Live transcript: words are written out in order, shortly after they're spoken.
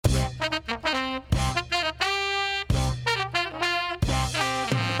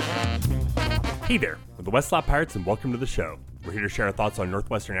Hey there, we're the Westlaw Pirates and welcome to the show. We're here to share our thoughts on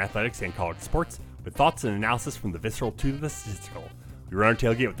Northwestern athletics and college sports with thoughts and analysis from the visceral to the statistical. We run our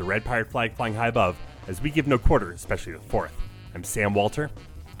tailgate with the red pirate flag flying high above as we give no quarter, especially the fourth. I'm Sam Walter.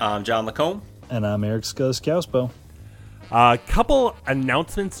 I'm John Lacombe. And I'm Eric Skoskauspo. A couple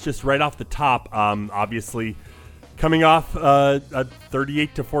announcements just right off the top. Obviously, coming off a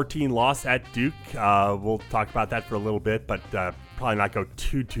 38-14 loss at Duke. We'll talk about that for a little bit, but probably not go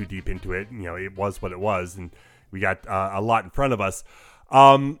too deep into it. You know, it was what it was, and we got a lot in front of us.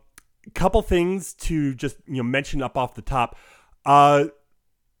 Couple things to just mention up off the top.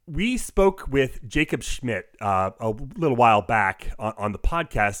 We spoke with Jacob Schmidt a little while back on the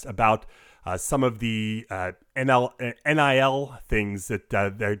podcast about some of the NIL things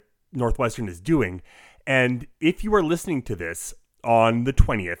that Northwestern is doing. And if you are listening to this on the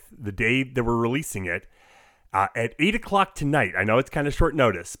 20th, the day that we're releasing it, at 8 o'clock tonight, I know it's kind of short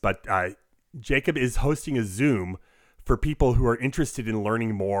notice, but Jacob is hosting a Zoom for people who are interested in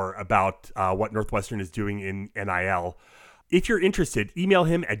learning more about what Northwestern is doing in NIL. If you're interested, email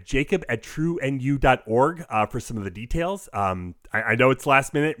him at jacob@truenu.org for some of the details. I know it's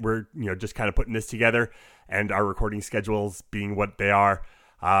last minute. We're just kind of putting this together, and our recording schedules being what they are.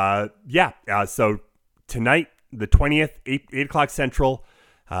 So tonight, the 20th, 8 o'clock Central,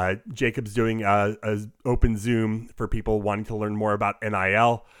 Jacob's doing an open Zoom for people wanting to learn more about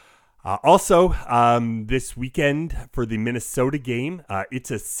NIL. Also, this weekend for the Minnesota game, it's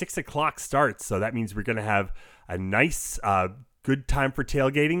a 6 o'clock start, so that means we're going to have a nice, good time for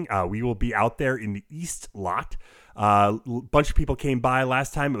tailgating. We will be out there in the East lot. A bunch of people came by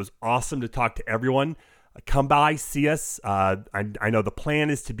last time. It was awesome to talk to everyone. Come by, see us. I know the plan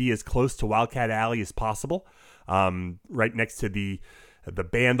is to be as close to Wildcat Alley as possible, right next to the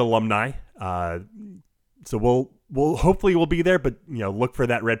band alumni. So we'll hopefully we'll be there, but look for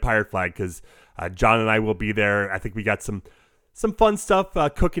that red pirate flag because John and I will be there. I think we got some fun stuff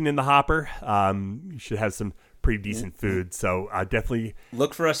cooking in the hopper. You should have some pretty decent food, so definitely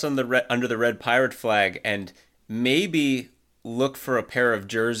look for us on under the red pirate flag, and maybe look for a pair of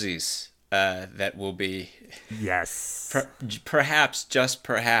jerseys that will be perhaps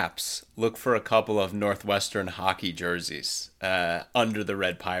look for a couple of Northwestern hockey jerseys under the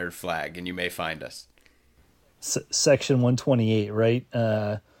red pirate flag, and you may find us. Section 128, right?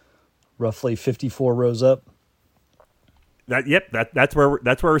 Roughly 54 rows up. That's where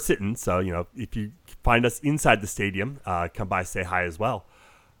we're sitting. So if you find us inside the stadium, come by, say hi as well.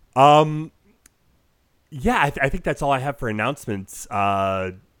 I think that's all I have for announcements.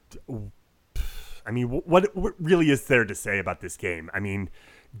 I mean, what really is there to say about this game? I mean,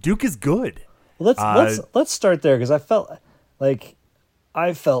 Duke is good. Let's start there because I felt like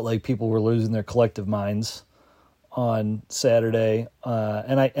people were losing their collective minds on Saturday,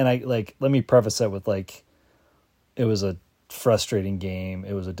 and I let me preface that with it was a frustrating game.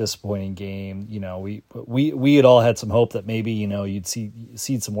 It was a disappointing game. We had all had some hope that maybe you'd see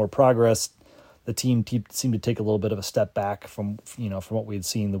some more progress. The team seemed to take a little bit of a step back from what we had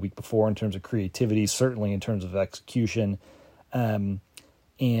seen the week before in terms of creativity, certainly in terms of execution, and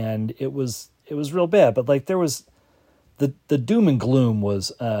it was real bad. But there was the doom and gloom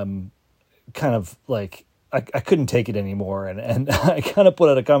was kind of like. I couldn't take it anymore, and I kind of put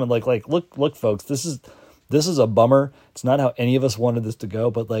out a comment like look folks, this is a bummer. It's not how any of us wanted this to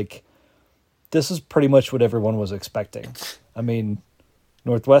go, but this is pretty much what everyone was expecting. I mean,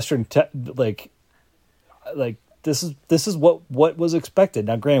 Northwestern this is what was expected.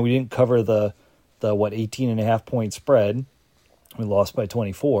 Now, granted, we didn't cover the 18.5 point spread. We lost by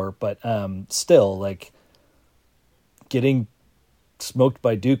 24, but still getting smoked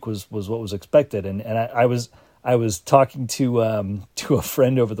by Duke was what was expected, and I was talking to a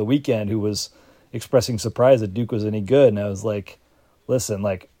friend over the weekend who was expressing surprise that Duke was any good, and I was like, listen,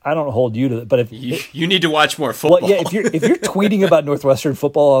 I don't hold you to that, but if you need to watch more football. Well, yeah, if you're tweeting about Northwestern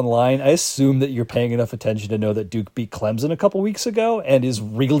football online, I assume that you're paying enough attention to know that Duke beat Clemson a couple weeks ago and is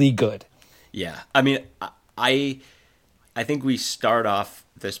really good. Yeah, I mean, I think we start off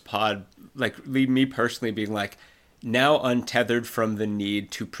this pod me personally being now untethered from the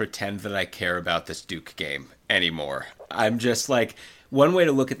need to pretend that I care about this Duke game anymore. I'm just one way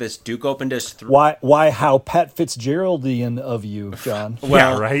to look at this, Duke opened as three. Why how Pat Fitzgeraldian of you, John? Well,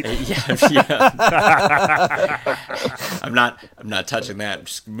 yeah, right? Yeah. I'm not touching that.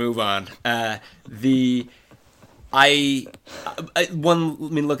 Just move on. Look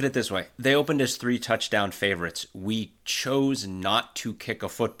at it this way. They opened as 3 touchdown favorites. We chose not to kick a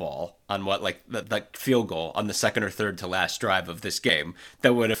football on the field goal on the second or third to last drive of this game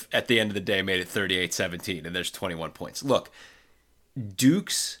that would have, at the end of the day, made it 38-17, and there's 21 points. Look,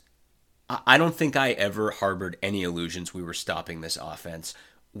 Duke's I don't think I ever harbored any illusions we were stopping this offense.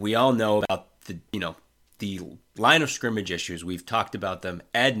 We all know about the line of scrimmage issues. We've talked about them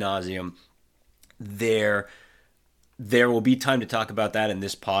ad nauseum. There will be time to talk about that in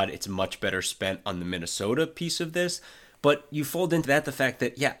this pod. It's much better spent on the Minnesota piece of this. But you fold into that the fact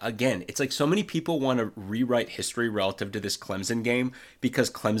that, yeah, again, it's like so many people want to rewrite history relative to this Clemson game because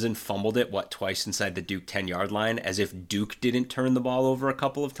Clemson fumbled it, twice inside the Duke 10-yard line, as if Duke didn't turn the ball over a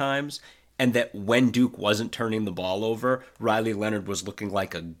couple of times. And that when Duke wasn't turning the ball over, Riley Leonard was looking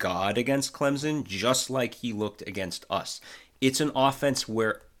like a god against Clemson, just like he looked against us. It's an offense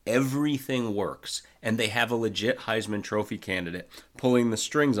where everything works, and they have a legit Heisman Trophy candidate pulling the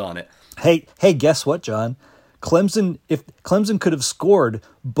strings on it. Hey, guess what, John? If Clemson could have scored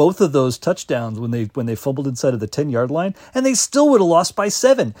both of those touchdowns when they fumbled inside of the 10-yard line, and they still would have lost by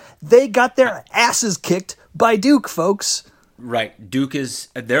 7. They got their asses kicked by Duke, folks. Right.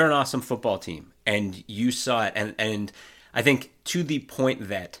 They're an awesome football team, and you saw it. And I think to the point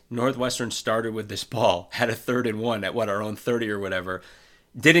that Northwestern started with this ball, had a 3rd and 1 at our own 30 or whatever,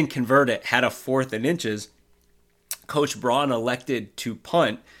 didn't convert it, had a 4th and inches. Coach Braun elected to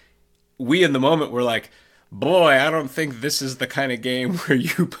punt. We in the moment were like, boy, I don't think this is the kind of game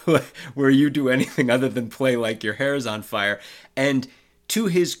where you do anything other than play like your hair's on fire. And to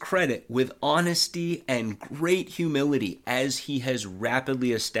his credit, with honesty and great humility, as he has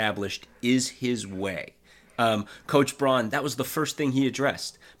rapidly established is his way, Coach Braun, that was the first thing he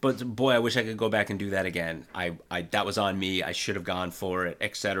addressed. But boy, I wish I could go back and do that again. I that was on me. I should have gone for it,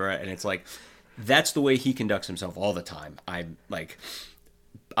 etc. And it's like, that's the way he conducts himself all the time. I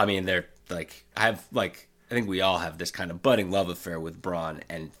think we all have this kind of budding love affair with Braun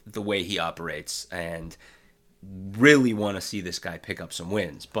and the way he operates, and really want to see this guy pick up some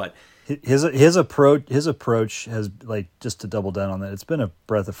wins. But his approach has, like, just to double down on that, it's been a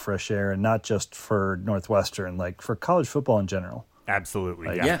breath of fresh air, and not just for Northwestern, like for college football in general. Absolutely,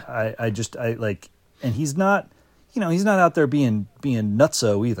 like, yeah. I like, and he's not out there being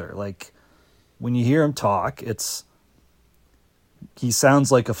nutso either. Like, when you hear him talk, he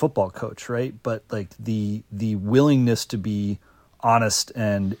sounds like a football coach, right? But like the willingness to be honest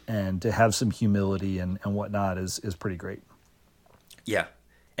and to have some humility and whatnot is pretty great. Yeah.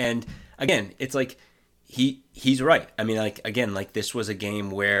 And again, it's like he's right. I mean, like, again, like, this was a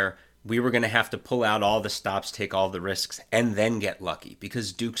game where we were going to have to pull out all the stops, take all the risks, and then get lucky,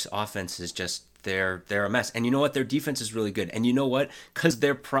 because Duke's offense is just, they're a mess. And you know what? Their defense is really good. And you know what? Because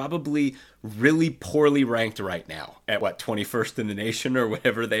they're probably really poorly ranked right now at 21st in the nation or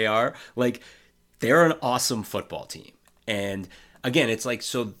whatever they are. Like, they're an awesome football team. And again, it's like,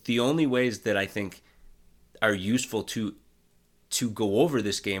 so the only ways that I think are useful to go over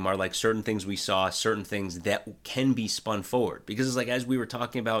this game are like certain things we saw, certain things that can be spun forward. Because it's like, as we were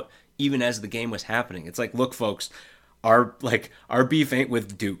talking about, even as the game was happening, it's like, look, folks, our beef ain't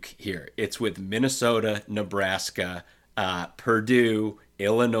with Duke here. It's with Minnesota, Nebraska, Purdue,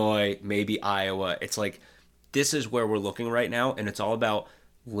 Illinois, maybe Iowa. It's like, this is where we're looking right now, and it's all about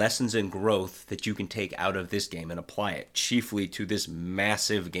lessons and growth that you can take out of this game and apply it chiefly to this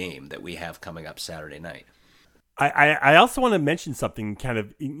massive game that we have coming up Saturday night. I also want to mention something kind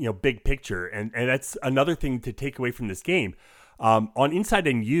of, big picture, and that's another thing to take away from this game. On Inside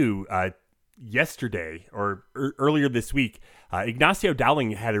NU, yesterday or earlier this week, Ignacio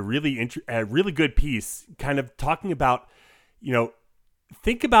Dowling had a really good piece kind of talking about,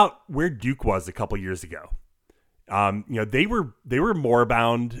 think about where Duke was a couple years ago. They were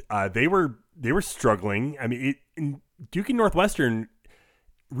moribund. They were struggling. I mean, Duke and Northwestern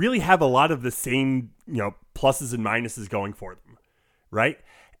really have a lot of the same, pluses and minuses going for them, right?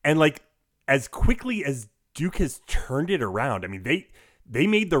 And like, as quickly as Duke has turned it around, I mean, they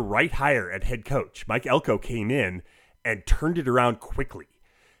made the right hire at head coach. Mike Elko came in and turned it around quickly.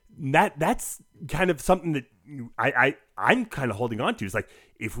 That's kind of something that I'm kind of holding on to. Is like,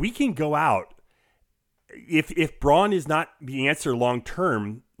 if we can go out, if Braun is not the answer long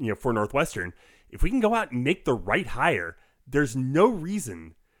term, for Northwestern, if we can go out and make the right hire, there's no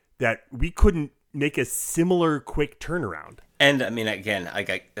reason that we couldn't make a similar quick turnaround. And I mean, again,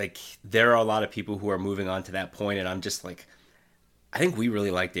 like there are a lot of people who are moving on to that point, and I'm just like, I think we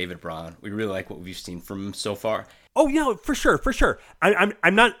really like David Braun. We really like what we've seen from him so far. Oh yeah, for sure.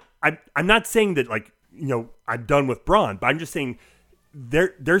 I'm not saying that, like, I'm done with Braun, but I'm just saying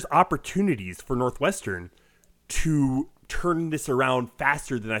there's opportunities for Northwestern to turn this around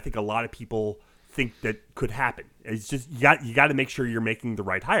faster than I think a lot of people think that could happen. It's just, you got to make sure you're making the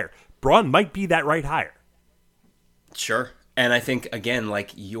right hire. Braun might be that right hire. Sure. And I think, again,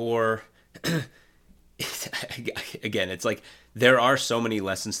 like, again, it's like there are so many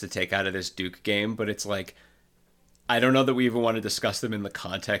lessons to take out of this Duke game, but it's like I don't know that we even want to discuss them in the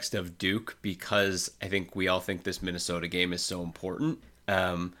context of Duke because I think we all think this Minnesota game is so important.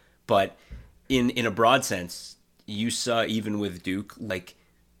 But in a broad sense, you saw even with Duke, like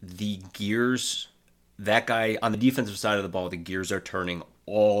the gears, that guy on the defensive side of the ball, the gears are turning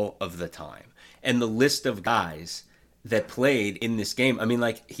all of the time. And the list of guys that played in this game, I mean,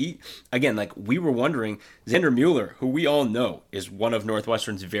 like we were wondering, Xander Mueller, who we all know is one of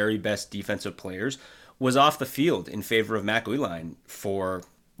Northwestern's very best defensive players, was off the field in favor of Matt Uihlein for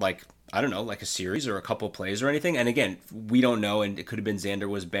like, I don't know, like a series or a couple plays or anything. And again, we don't know, and it could have been Xander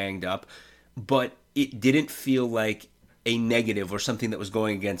was banged up, but it didn't feel like a negative or something that was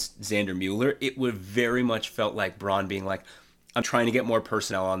going against Xander Mueller. It would very much felt like Braun being like, I'm trying to get more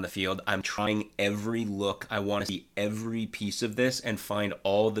personnel on the field. I'm trying every look. I want to see every piece of this and find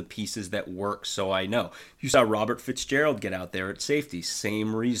all the pieces that work so I know. You saw Robert Fitzgerald get out there at safety.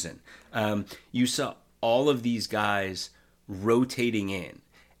 Same reason. You saw all of these guys rotating in,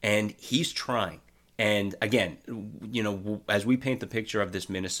 and he's trying. And again, you know, as we paint the picture of this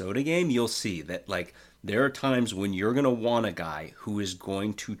Minnesota game, you'll see that like there are times when you're going to want a guy who is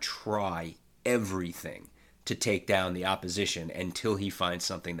going to try everything to take down the opposition until he finds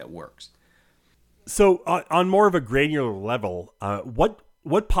something that works. So on more of a granular level,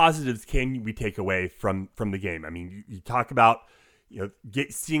 what positives can we take away from the game? I mean, you talk about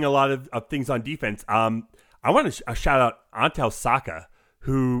seeing a lot of things on defense. I want to shout out Antel Saka,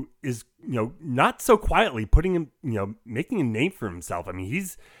 who is not so quietly putting him making a name for himself. I mean,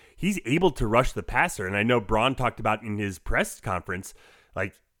 he's able to rush the passer, and I know Braun talked about in his press conference,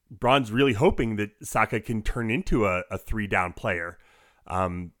 like Braun's really hoping that Saka can turn into a 3-down player.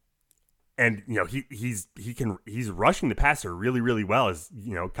 And he's rushing the passer really, really well, as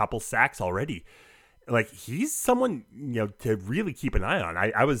a couple sacks already. Like he's someone to really keep an eye on.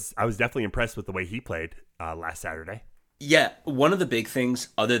 I was definitely impressed with the way he played last Saturday. Yeah, one of the big things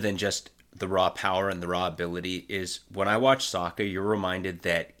other than just the raw power and the raw ability is when I watch Saka, you're reminded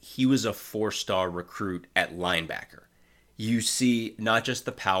that he was a 4-star recruit at linebacker. You see not just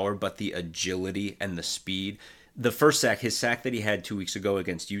the power, but the agility and the speed. The first sack, his sack that he had 2 weeks ago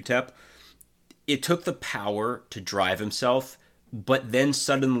against UTEP, it took the power to drive himself, but then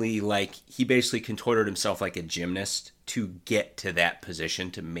suddenly, like, he basically contorted himself like a gymnast to get to that position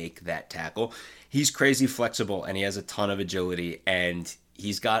to make that tackle. He's crazy flexible, and he has a ton of agility, and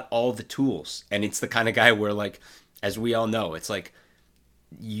he's got all the tools. And it's the kind of guy where, like, as we all know, it's like,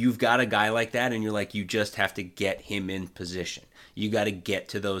 you've got a guy like that and you're like, you just have to get him in position. You got to get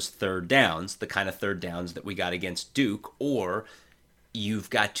to those third downs, the kind of third downs that we got against Duke, or you've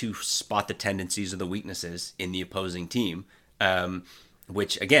got to spot the tendencies or the weaknesses in the opposing team,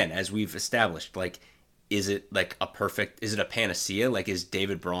 which again, as we've established, like, is it a panacea? Like, is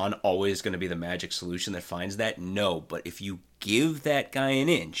David Braun always going to be the magic solution that finds that? No, but if you give that guy an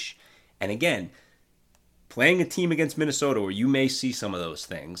inch, and again, playing a team against Minnesota where you may see some of those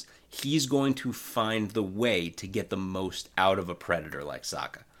things, he's going to find the way to get the most out of a predator like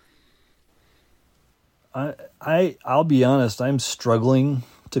Saka. I'll be honest, I'm struggling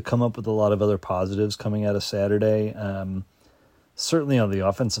to come up with a lot of other positives coming out of Saturday. Certainly on the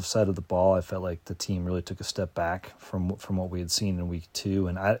offensive side of the ball, I felt like the team really took a step back from what we had seen in week 2.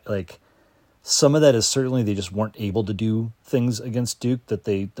 And some of that is certainly they just weren't able to do things against Duke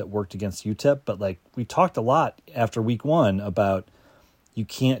that worked against UTEP. But like we talked a lot after week 1 about you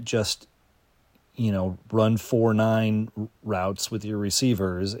can't just, run 4-9 routes with your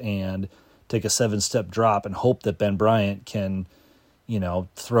receivers and take a 7-step drop and hope that Ben Bryant can,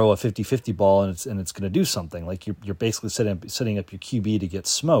 throw a 50-50 ball and it's going to do something. Like you're basically setting up your QB to get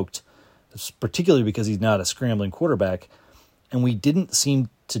smoked, particularly because he's not a scrambling quarterback. And we didn't seem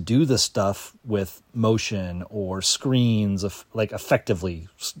to do the stuff with motion or screens, of like effectively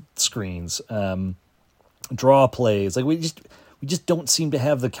screens, draw plays. Like we just don't seem to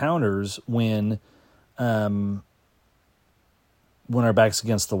have the counters when our back's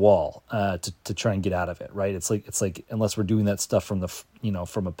against the wall to try and get out of it. Right? It's like unless we're doing that stuff from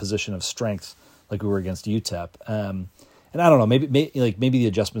from a position of strength like we were against UTEP. And I don't know, maybe the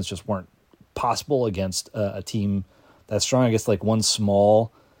adjustments just weren't possible against a team that's strong. I guess like one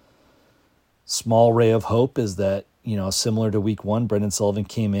small ray of hope is that, similar to week 1, Brendan Sullivan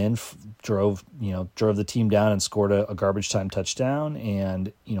came in, drove the team down and scored a garbage time touchdown.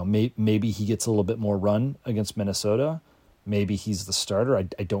 And, maybe he gets a little bit more run against Minnesota. Maybe he's the starter. I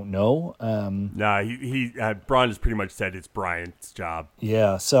don't know. He Braun has pretty much said it's Bryant's job.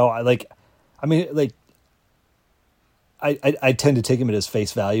 Yeah. So I tend to take him at his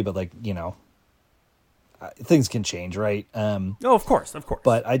face value, but things can change, right? No, of course.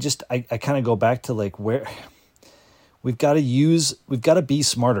 But I kind of go back to like where we've got to be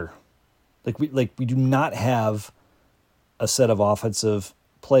smarter. We do not have a set of offensive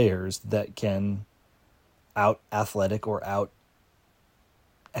players that can out athletic or out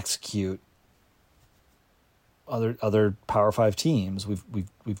execute other Power 5 teams. We've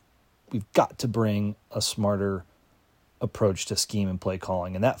got to bring a smarter approach to scheme and play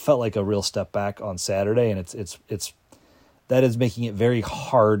calling, and that felt like a real step back on Saturday, and it's that is making it very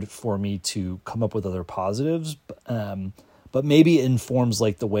hard for me to come up with other positives. But maybe it informs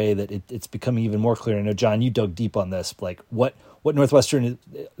like the way that it's becoming even more clear. I know, John, you dug deep on this, like why Northwestern's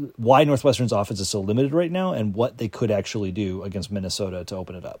offense is so limited right now, and what they could actually do against Minnesota to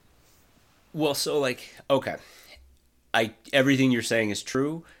open it up. Well, so okay, everything you're saying is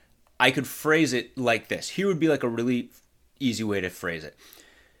true. I could phrase it like this. Here would be like a really easy way to phrase it.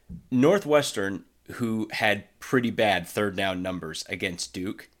 Northwestern, who had pretty bad third down numbers against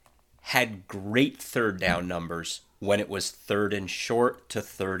Duke, had great third down numbers when it was third and short to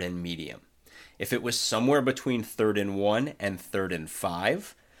third and medium. If it was somewhere between 3rd and 1 and 3rd and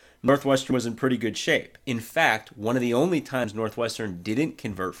 5, Northwestern was in pretty good shape. In fact, one of the only times Northwestern didn't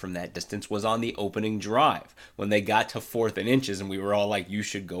convert from that distance was on the opening drive, when they got to 4th and inches, and we were all like, you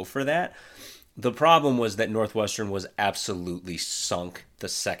should go for that. The problem was that Northwestern was absolutely sunk the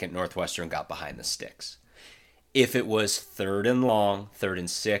second Northwestern got behind the sticks. If it was 3rd and long, 3rd and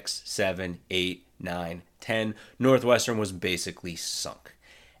 6, 7, 8, 9, 10, Northwestern was basically sunk.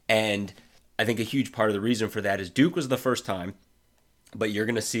 And I think a huge part of the reason for that is Duke was the first time, but you're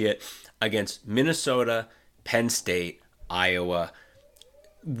going to see it against Minnesota, Penn State, Iowa,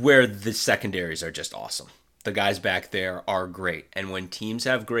 where the secondaries are just awesome. The guys back there are great. And when teams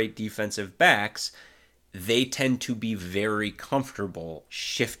have great defensive backs, they tend to be very comfortable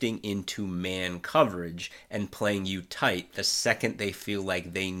shifting into man coverage and playing you tight the second they feel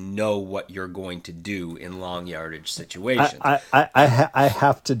like they know what you're going to do in long yardage situations. I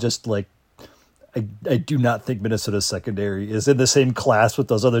have to just I do not think Minnesota's secondary is in the same class with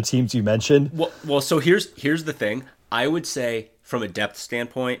those other teams you mentioned. Well, so here's the thing. I would say from a depth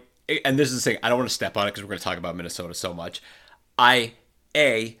standpoint, and this is the thing, I don't want to step on it because we're going to talk about Minnesota so much. I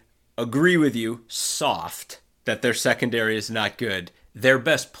agree with you, soft, that their secondary is not good. Their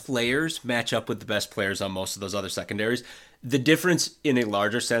best players match up with the best players on most of those other secondaries. The difference in a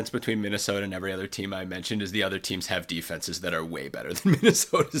larger sense between Minnesota and every other team I mentioned is the other teams have defenses that are way better than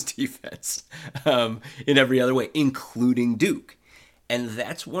Minnesota's defense in every other way, including Duke. And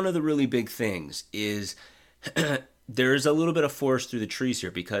that's one of the really big things is there's a little bit of forest through the trees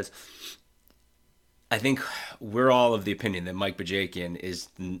here, because I think we're all of the opinion that Mike Bajakian is,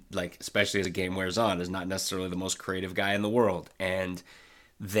 especially as the game wears on, is not necessarily the most creative guy in the world. And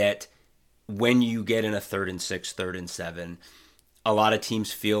that when you get in a 3rd and 6, 3rd and 7, a lot of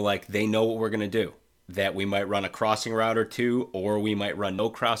teams feel like they know what we're going to do. That we might run a crossing route or two, or we might run no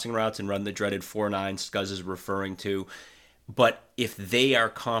crossing routes and run the dreaded 4-9 Scuzz is referring to. But if they are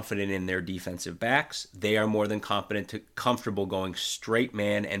confident in their defensive backs, they are more than comfortable going straight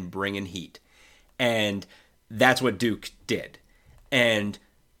man and bringing heat. And that's what Duke did. And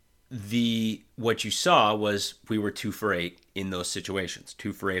what you saw was we were 2 for 8 in those situations,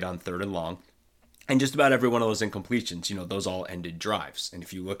 2 for 8 on 3rd and long. And just about every one of those incompletions, those all ended drives. And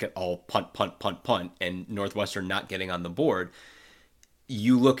if you look at all punt, punt, punt, punt, and Northwestern not getting on the board,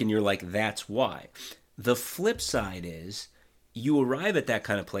 you look and you're like, that's why. The flip side is you arrive at that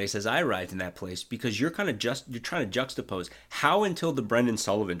kind of place, as I arrived in that place, because you're trying to juxtapose how until the Brendan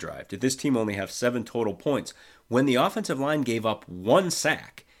Sullivan drive did this team only have 7 total points when the offensive line gave up 1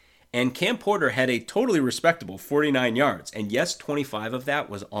 sack. And Cam Porter had a totally respectable 49 yards. And yes, 25 of that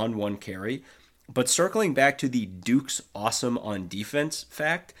was on 1 carry. But circling back to the Duke's awesome on defense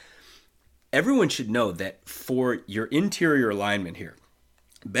fact, everyone should know that for your interior linemen here,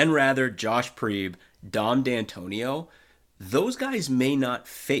 Ben Rather, Josh Preeb, Dom D'Antonio, those guys may not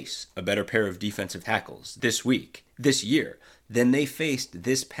face a better pair of defensive tackles this year, than they faced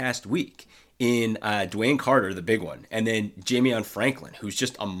this past week in Dwayne Carter, the big one, and then Jamion Franklin, who's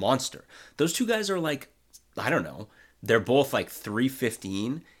just a monster. Those two guys are they're both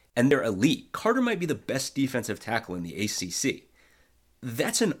 315, and they're elite. Carter might be the best defensive tackle in the ACC.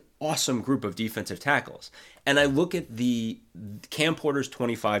 That's an awesome group of defensive tackles. And I look at the Cam Porter's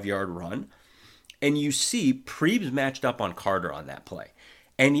 25-yard run, and you see Preeb's matched up on Carter on that play.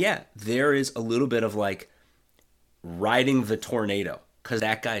 And yeah, there is a little bit of riding the tornado, because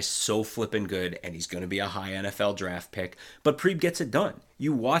that guy's so flippin' good and he's going to be a high NFL draft pick. But Preeb gets it done.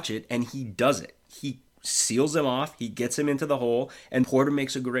 You watch it and he does it. He seals him off, he gets him into the hole, and Porter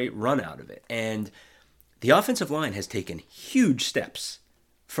makes a great run out of it. And the offensive line has taken huge steps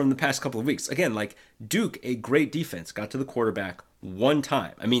from the past couple of weeks. Again, like Duke, a great defense, got to the quarterback one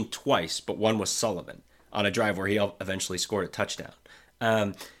time. I mean, twice, but one was Sullivan on a drive where he eventually scored a touchdown.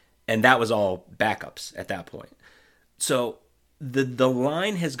 And that was all backups at that point. So the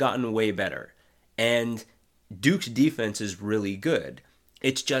line has gotten way better. And Duke's defense is really good.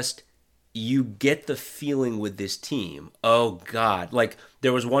 It's just you get the feeling with this team, oh, God. Like,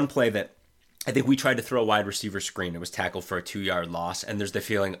 there was one play that I think we tried to throw a wide receiver screen. It was tackled for a 2-yard loss, and there's the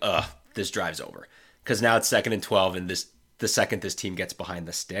feeling, this drive's over. Because now it's 2nd and 12, and the second this team gets behind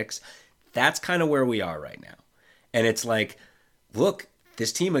the sticks, that's kind of where we are right now. And it's like, look,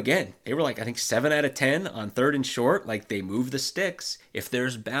 this team, again, they were like, I think 7 out of 10 on 3rd and short. Like, they move the sticks. If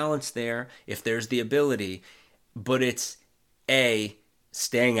there's balance there, if there's the ability, but it's A,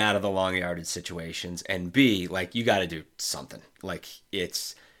 staying out of the long yardage situations, and B, like, you got to do something. Like,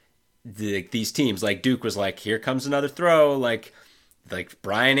 it's these teams, like Duke was like, here comes another throw. Like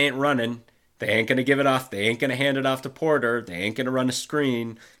Brian ain't running. They ain't going to give it off. They ain't going to hand it off to Porter. They ain't going to run a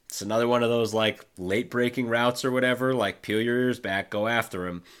screen. It's another one of those like late breaking routes or whatever. Like, peel your ears back, go after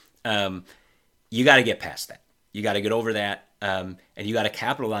him. You got to get past that. You got to get over that. And you got to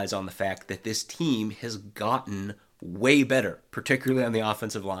capitalize on the fact that this team has gotten way better, particularly on the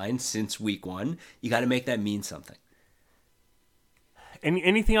offensive line since week 1. You got to make that mean something.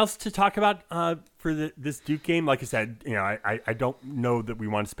 Anything else to talk about for this Duke game? Like I said, I don't know that we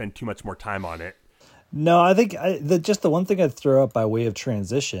want to spend too much more time on it. No, I think just the one thing I'd throw up by way of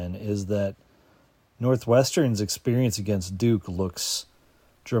transition is that Northwestern's experience against Duke looks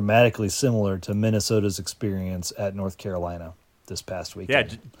dramatically similar to Minnesota's experience at North Carolina this past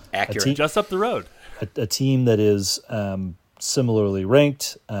weekend. Yeah, accurate. Just up the road. A team that is similarly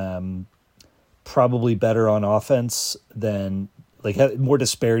ranked, probably better on offense than, like, had more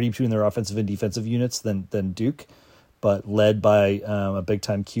disparity between their offensive and defensive units than Duke, but led by a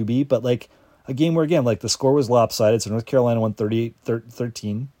big-time QB. But, like, a game where, again, like, the score was lopsided, so North Carolina won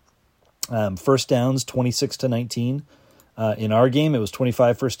 38-13. First downs, 26-19. In our game, it was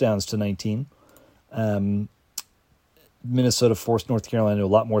 25 first downs to 19. Minnesota forced North Carolina to a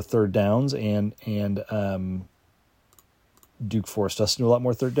lot more third downs, and Duke forced us to do a lot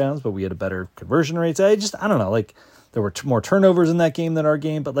more third downs, but we had a better conversion rates. I don't know, like, there were more turnovers in that game than our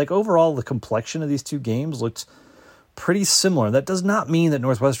game, but, like, overall, the complexion of these two games looked pretty similar. That does not mean that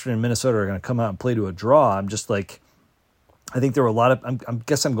Northwestern and Minnesota are going to come out and play to a draw. I'm just like, I think there were a lot of, I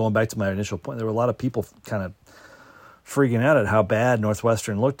guess I'm going back to my initial point. There were a lot of people kind of freaking out at how bad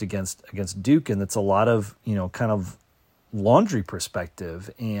Northwestern looked against Duke, and it's a lot of, kind of laundry perspective.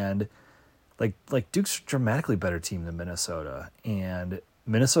 And like Duke's a dramatically better team than Minnesota, and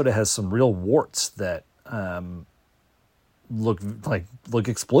Minnesota has some real warts that look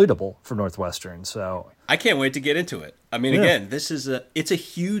exploitable for Northwestern. So I can't wait to get into it. I mean, again, it's a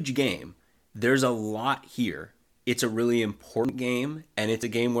huge game. There's a lot here. It's a really important game, and it's a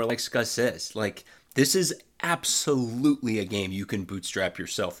game where, like Scuzz says, like, this is absolutely a game you can bootstrap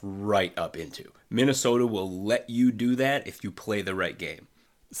yourself right up into. Minnesota will let you do that if you play the right game.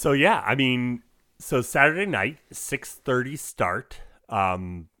 So, yeah, I mean, Saturday night, 6:30 start.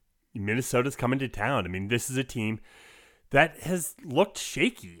 Minnesota's coming to town. I mean, this is a team that has looked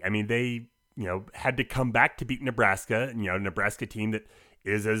shaky. I mean, they, had to come back to beat Nebraska, Nebraska team that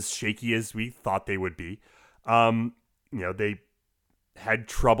is as shaky as we thought they would be. They had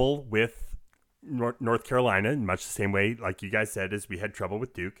trouble with North Carolina in much the same way, like you guys said, as we had trouble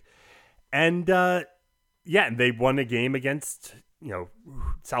with Duke. And, they won a game against,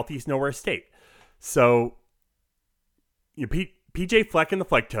 Southeast Nowhere State. So, PJ Fleck and the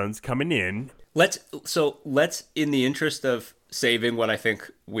Flecktones coming in. Let's, in the interest of saving what I think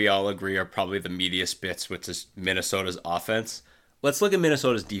we all agree are probably the meatiest bits, which is Minnesota's offense, let's look at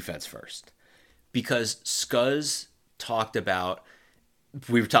Minnesota's defense first. Because Scuzz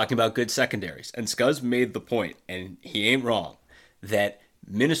we were talking about good secondaries, and Scuzz made the point, and he ain't wrong, that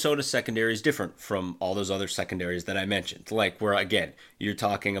Minnesota's secondary is different from all those other secondaries that I mentioned. Like, where, again, you're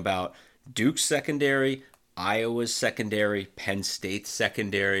talking about Duke's secondary, Iowa's secondary, Penn State's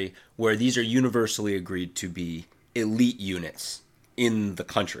secondary, where these are universally agreed to be elite units in the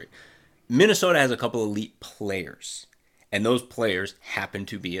country. Minnesota has a couple elite players, and those players happen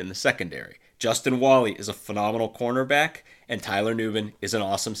to be in the secondary. Justin Wally is a phenomenal cornerback, and Tyler Newman is an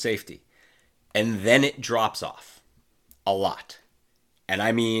awesome safety. And then it drops off a lot. And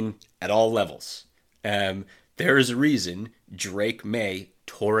I mean at all levels. There is a reason Drake May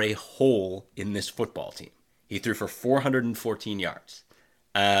tore a hole in this football team. He threw for 414 yards.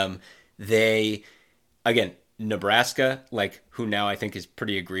 Again, Nebraska, like, who now I think is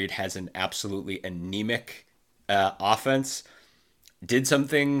pretty agreed has an absolutely anemic offense, did some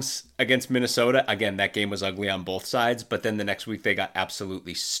things against Minnesota. Again, that game was ugly on both sides, but then the next week they got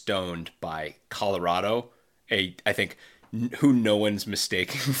absolutely stoned by Colorado, I think who no one's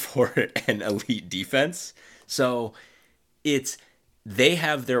mistaking for an elite defense. So they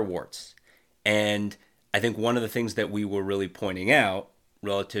have their warts. And I think one of the things that we were really pointing out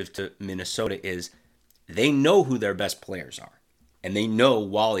relative to Minnesota is they know who their best players are. And they know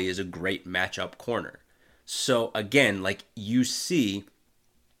Wally is a great matchup corner. So again, like you see,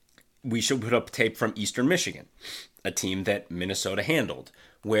 we should put up tape from Eastern Michigan, a team that Minnesota handled,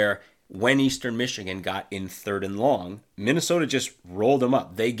 where when Eastern Michigan got in 3rd and long, Minnesota just rolled them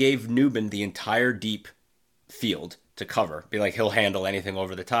up. They gave Newman the entire deep field to cover. Be like, he'll handle anything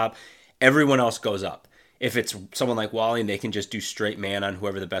over the top. Everyone else goes up. If it's someone like Wally and they can just do straight man on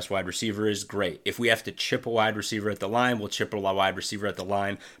whoever the best wide receiver is, great. If we have to chip a wide receiver at the line, we'll chip a wide receiver at the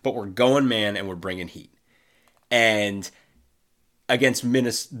line. But we're going man and we're bringing heat. And against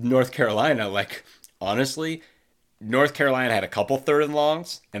North Carolina, like, honestly, North Carolina had a couple 3rd and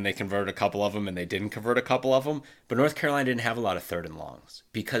longs, and they converted a couple of them, and they didn't convert a couple of them. But North Carolina didn't have a lot of 3rd and longs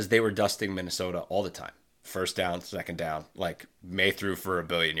because they were dusting Minnesota all the time. 1st down, 2nd down, like May threw for 1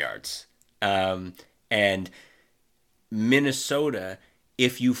 billion yards. And Minnesota,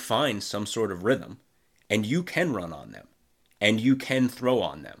 if you find some sort of rhythm, and you can run on them, and you can throw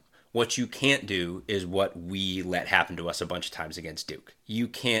on them, what you can't do is what we let happen to us a bunch of times against Duke. You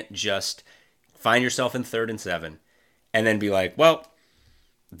can't just find yourself in 3rd and 7 and then be like, well,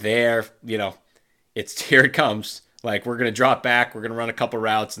 here it comes. Like, we're going to drop back. We're going to run a couple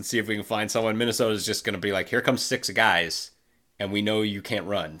routes and see if we can find someone. Minnesota's just going to be like, here comes 6 guys, and we know you can't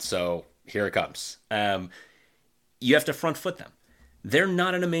run, so here it comes. You have to front foot them. They're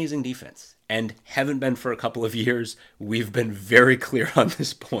not an amazing defense and haven't been for a couple of years. We've been very clear on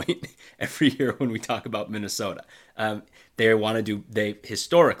this point every year when we talk about Minnesota. They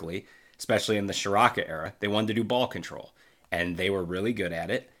historically, especially in the Shiraka era, they wanted to do ball control, and they were really good at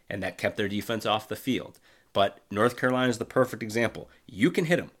it, and that kept their defense off the field. But North Carolina is the perfect example. You can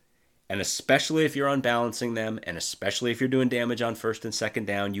hit them, and especially if you're unbalancing them, and especially if you're doing damage on 1st and 2nd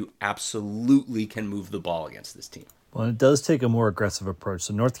down, you absolutely can move the ball against this team. Well, it does take a more aggressive approach.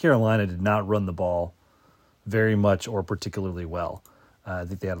 So North Carolina did not run the ball very much or particularly well. I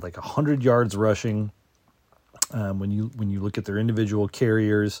think they had like 100 yards rushing. When you look at their individual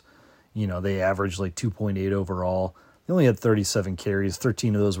carriers, they averaged like 2.8 overall. They only had 37 carries.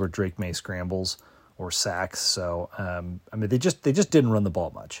 13 of those were Drake May scrambles or sacks. So they just didn't run the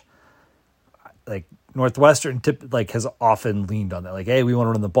ball much. Like Northwestern has often leaned on that. Like, hey, we want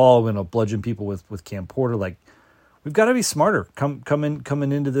to run the ball. We're going to bludgeon people with Cam Porter. Like, we've got to be smarter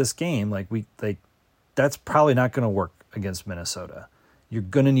coming into this game. That's probably not going to work against Minnesota. You're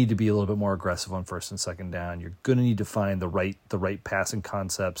going to need to be a little bit more aggressive on 1st and 2nd down. You're going to need to find the right passing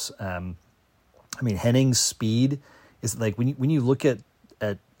concepts. Henning's speed is like when you look at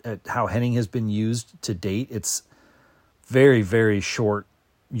how Henning has been used to date, it's very, very short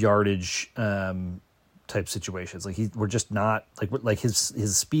yardage type situations. Like we're just not like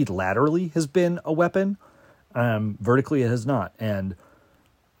his speed laterally has been a weapon. Vertically it has not. And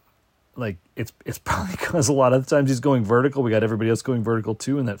like it's probably because a lot of the times he's going vertical. We got everybody else going vertical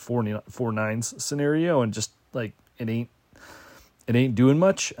too in that 4-9 scenario, and just like it ain't doing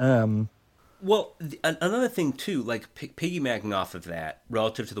much. Well, another thing too, like piggybacking off of that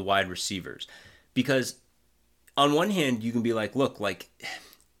relative to the wide receivers, because on one hand you can be like, look, like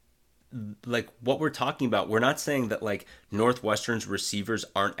what we're talking about, we're not saying that like Northwestern's receivers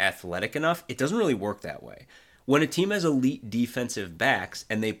aren't athletic enough. It doesn't really work that way. When a team has elite defensive backs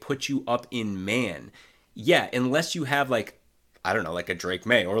and they put you up in man, yeah, unless you have like, I don't know, like a Drake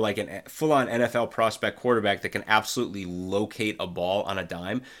May or like a full-on NFL prospect quarterback that can absolutely locate a ball on a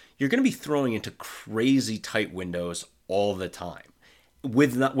dime, you're going to be throwing into crazy tight windows all the time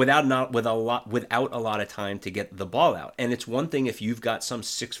without a lot of time to get the ball out. And it's one thing if you've got some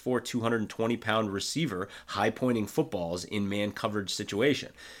 6'4", 220-pound receiver high-pointing footballs in man coverage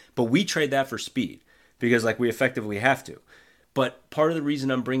situation. But we trade that for speed because like we effectively have to. But part of the reason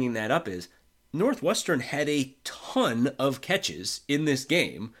I'm bringing that up is Northwestern had a ton of catches in this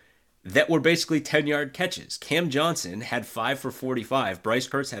game that were basically 10-yard catches. Cam Johnson had 5 for 45. Bryce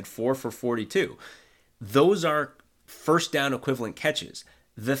Kurtz had 4 for 42. Those are first down equivalent catches.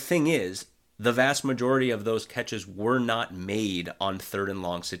 The thing is, the vast majority of those catches were not made on 3rd and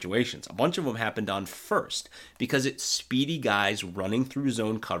long situations. A bunch of them happened on 1st because it's speedy guys running through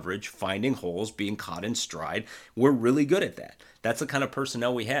zone coverage, finding holes, being caught in stride. We're really good at that. That's the kind of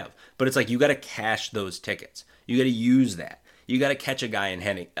personnel we have. But it's like you got to cash those tickets. You got to use that. You got to catch a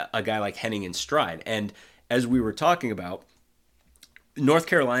guy like Henning in stride. And as we were talking about, North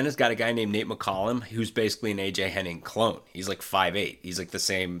Carolina's got a guy named Nate McCollum who's basically an AJ Henning clone. He's like 5'8". He's like the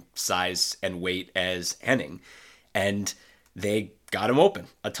same size and weight as Henning. And they got him open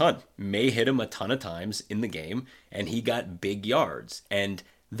a ton. May hit him a ton of times in the game, and he got big yards. And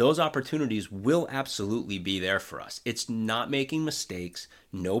those opportunities will absolutely be there for us. It's not making mistakes,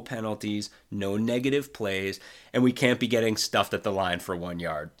 no penalties, no negative plays, and we can't be getting stuffed at the line for 1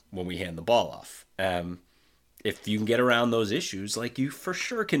 yard when we hand the ball off. If you can get around those issues, like, you for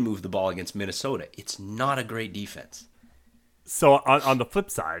sure can move the ball against Minnesota. It's not a great defense. So on the flip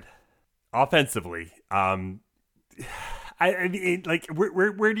side, offensively, I mean, like,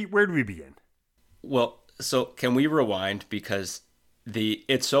 where do we begin? Well, so can we rewind, because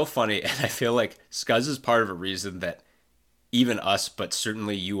it's so funny, and I feel like Scuzz is part of a reason that even us, but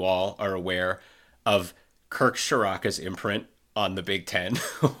certainly you all, are aware of Kirk Shiraka's imprint on the Big Ten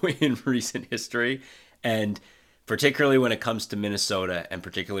in recent history. And particularly when it comes to Minnesota, and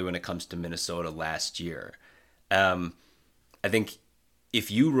particularly when it comes to Minnesota last year. I think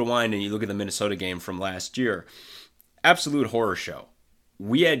if you rewind and you look at the Minnesota game from last year, absolute horror show.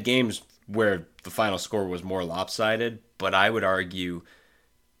 We had games where the final score was more lopsided, but I would argue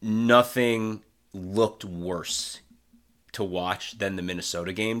nothing looked worse to watch than the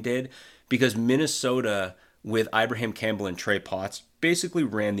Minnesota game did, because Minnesota, with Ibrahim Campbell and Trey Potts, basically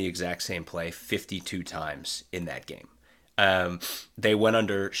ran the exact same play 52 times in that game. They went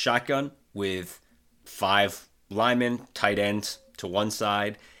under shotgun with 5 linemen, tight ends to one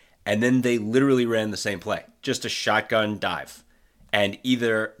side, and then they literally ran the same play, just a shotgun dive. And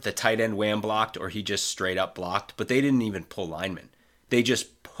either the tight end wham blocked or he just straight up blocked, but they didn't even pull linemen. They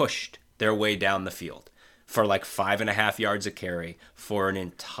just pushed their way down the field for like 5.5 yards a carry for an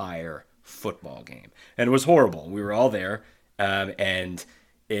entire football game. And it was horrible. We were all there. And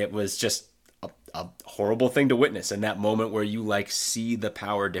it was just a horrible thing to witness in that moment where you like see the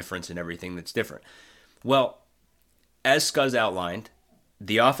power difference and everything that's different. Well, as Scuzz outlined,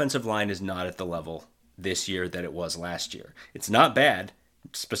 the offensive line is not at the level this year that it was last year. It's not bad,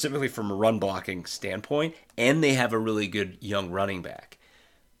 specifically from a run blocking standpoint, and they have a really good young running back.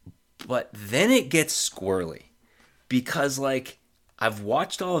 But then it gets squirrely, because like, I've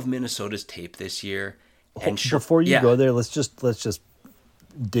watched all of Minnesota's tape this year. And before you go there, let's just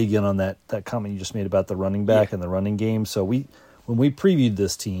dig in on that comment you just made about the running back and the running game. So when we previewed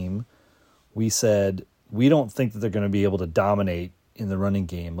this team, we said we don't think that they're going to be able to dominate in the running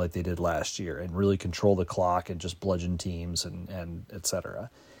game like they did last year and really control the clock and just bludgeon teams and et cetera.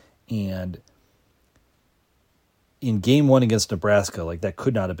 And in game 1 against Nebraska, like, that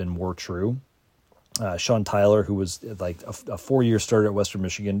could not have been more true. Sean Tyler, who was like a 4-year starter at Western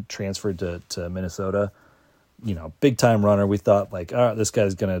Michigan, transferred to Minnesota. Big time runner. We thought, like, all right, this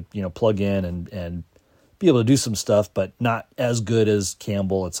guy's gonna plug in and be able to do some stuff, but not as good as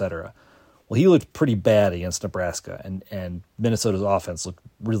Campbell, etc. Well, he looked pretty bad against Nebraska, and Minnesota's offense looked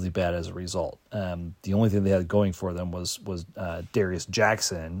really bad as a result. The only thing they had going for them was Darius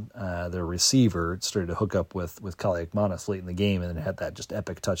Jackson, their receiver, started to hook up with Kali Akmanis late in the game, and then had that just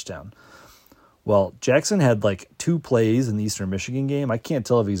epic touchdown. Well, Jackson had like 2 plays in the Eastern Michigan game. I can't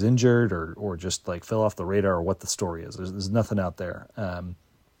tell if he's injured or just like fell off the radar or what the story is. There's nothing out there.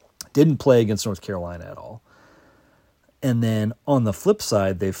 Didn't play against North Carolina at all. And then on the flip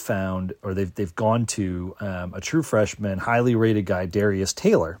side, they've gone to a true freshman, highly rated guy, Darius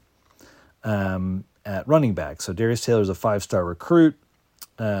Taylor, at running back. So Darius Taylor is a 5-star recruit.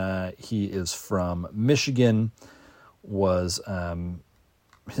 He is from Michigan. Was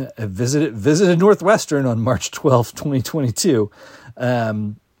visited Northwestern on March 12th, 2022.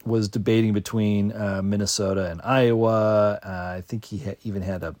 Was debating between Minnesota and Iowa. I think he even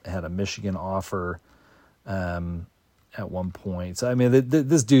had a Michigan offer at one point. So I mean,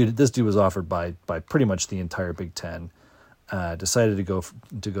 this dude was offered by pretty much the entire Big Ten. Decided to go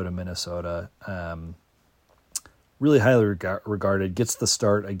to Minnesota. Really highly regarded. Gets the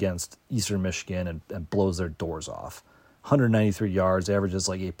start against Eastern Michigan and blows their doors off. 193 yards, averages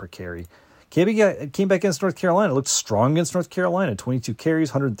like 8 per carry. Came back against North Carolina. Looked strong against North Carolina. 22 carries,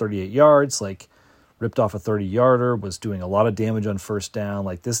 138 yards. Like, ripped off a 30-yarder. Was doing a lot of damage on first down.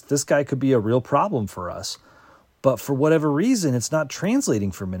 Like, this guy could be a real problem for us. But for whatever reason, it's not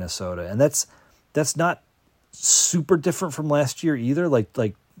translating for Minnesota, and that's not super different from last year either. Like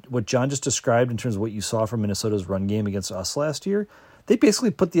what John just described in terms of what you saw from Minnesota's run game against us last year, they basically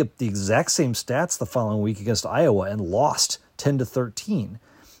put the exact same stats the following week against Iowa and lost 10-13.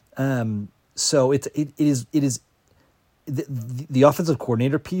 So it is the offensive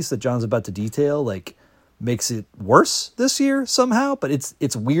coordinator piece that John's about to detail like makes it worse this year somehow. But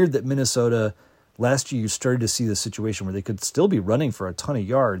it's weird that Minnesota last year you started to see the situation where they could still be running for a ton of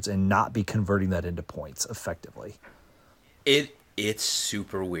yards and not be converting that into points effectively. It's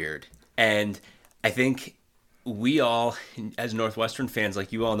super weird, and I think we all, as Northwestern fans,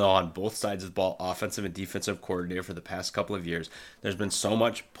 like you all know, on both sides of the ball, offensive and defensive coordinator for the past couple of years, there's been so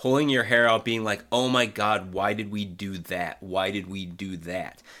much pulling your hair out, being like, oh my God, why did we do that? Why did we do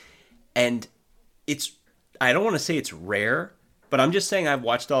that? And I don't want to say it's rare, but I'm just saying I've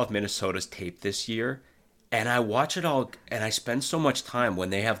watched all of Minnesota's tape this year, and I watch it all, and I spend so much time when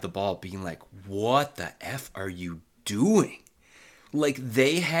they have the ball being like, what the F are you doing? Like,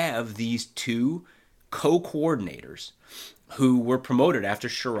 they have these two co-coordinators who were promoted after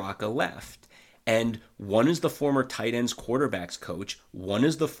Shiraka left. And one is the former tight ends quarterbacks coach, one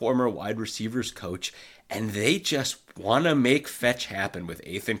is the former wide receivers coach, and they just want to make fetch happen with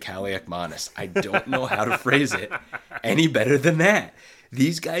Ethan Kaliakmanis. I don't know how to phrase it any better than that.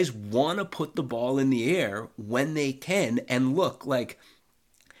 These guys want to put the ball in the air when they can, and look, like,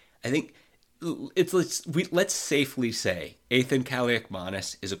 I think let's safely say Ethan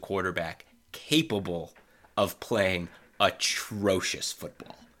Kaliakmanis is a quarterback capable of playing atrocious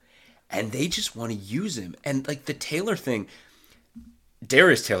football, and they just want to use him. And like the Taylor thing,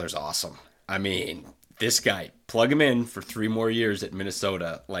 Darius Taylor's awesome. I mean, this guy, plug him in for 3 more years at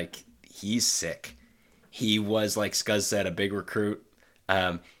Minnesota, like, he's sick. He was, like Scuzz said, a big recruit.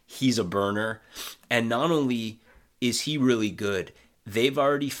 He's a burner, and not only is he really good, they've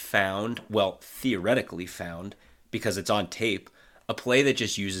already found, well, theoretically found, because it's on tape, a play that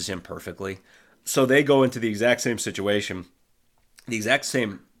just uses him perfectly. So they go into the exact same situation, the exact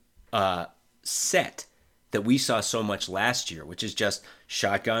same set that we saw so much last year, which is just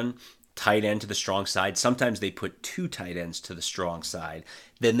shotgun, tight end to the strong side. Sometimes they put 2 tight ends to the strong side.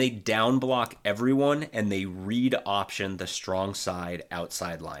 Then they down block everyone, and they read option the strong side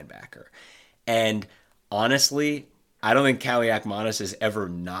outside linebacker. And honestly, I don't think Kaliakmanis is ever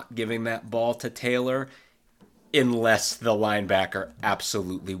not giving that ball to Taylor unless the linebacker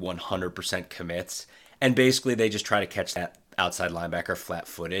absolutely 100% commits. And basically they just try to catch that outside linebacker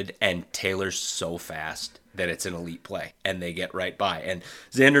flat-footed, and Taylor's so fast that it's an elite play, and they get right by. And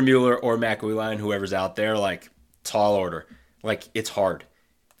Xander Mueller or Matt Gouline, whoever's out there, like, tall order. Like, it's hard.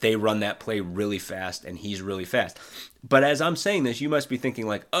 They run that play really fast, and he's really fast. But as I'm saying this, you must be thinking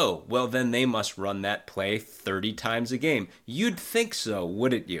like, oh, well, then they must run that play 30 times a game. You'd think so,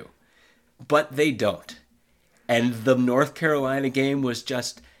 wouldn't you? But they don't. And the North Carolina game was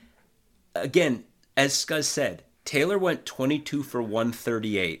just, again, as Scuzz said, Taylor went 22 for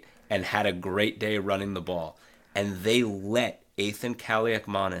 138 and had a great day running the ball. And they let Ethan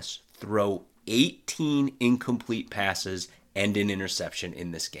Kaliakmanis throw 18 incomplete passes and an interception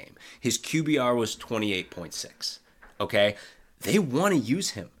in this game. His QBR was 28.6. Okay? They want to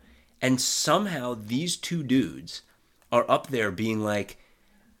use him. And somehow these two dudes are up there being like,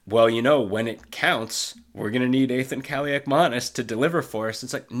 well, you know, when it counts, we're going to need Ethan Kaliakmanis to deliver for us.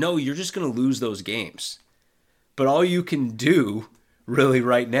 It's like, no, you're just going to lose those games. But all you can do really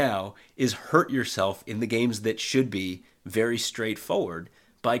right now is hurt yourself in the games that should be very straightforward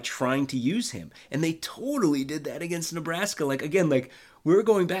by trying to use him. And they totally did that against Nebraska. Like, again, like, we were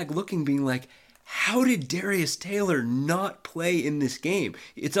going back looking, being like, how did Darius Taylor not play in this game?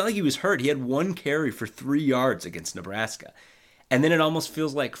 It's not like he was hurt. He had 1 carry for 3 yards against Nebraska. And then it almost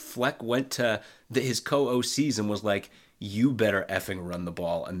feels like Fleck went to his co-OCs and was like, you better effing run the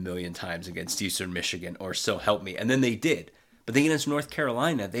ball 1,000,000 times against Eastern Michigan, or so help me. And then they did. But then against North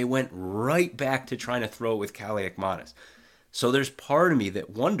Carolina, they went right back to trying to throw it with Kaliakmanis. So there's part of me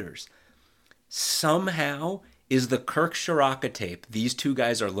that wonders, somehow is the Kirk Shiraka tape these two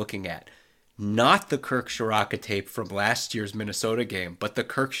guys are looking at not the Kirk Shiraka tape from last year's Minnesota game, but the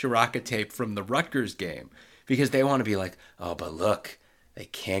Kirk Shiraka tape from the Rutgers game, because they want to be like, oh, but look, they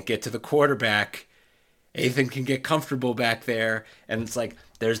can't get to the quarterback. Ethan can get comfortable back there. And it's like,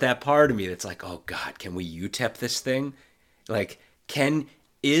 there's that part of me that's like, oh God, can we UTEP this thing? Like,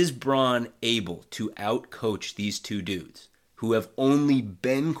 is Braun able to outcoach these two dudes who have only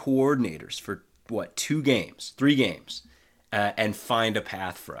been coordinators for 3 games, and find a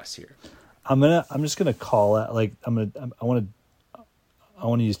path for us here? I'm just gonna call out, like, I want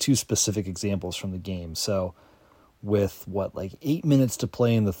to use 2 specific examples from the game. So with 8 minutes to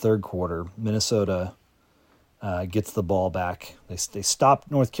play in the third quarter, Minnesota gets the ball back. They stop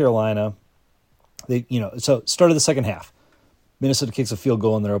North Carolina. So start of the second half, Minnesota kicks a field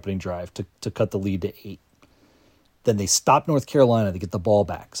goal on their opening drive to cut the lead to 8. Then they stop North Carolina. They get the ball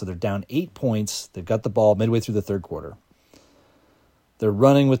back. So they're down 8 points. They've got the ball midway through the third quarter. They're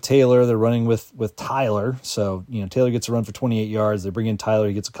running with Taylor. They're running with Tyler. So, Taylor gets a run for 28 yards. They bring in Tyler.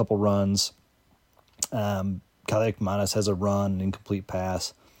 He gets a couple runs. Kaliakmanis has a run, an incomplete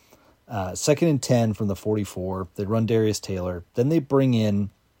pass. 2nd and 10 from the 44. They run Darius Taylor. Then they bring in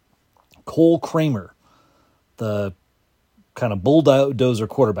Cole Kramer, the kind of bulldozer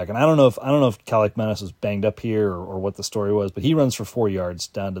quarterback. And I don't know if Kaliakmanis was banged up here or what the story was, but he runs for 4 yards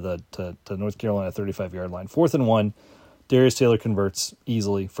down to the North Carolina 35-yard line. 4th and 1. Darius Taylor converts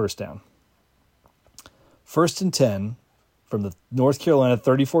easily, first down. 1st and 10 from the North Carolina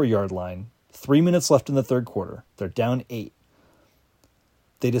 34-yard line. 3 minutes left in the third quarter. They're down 8.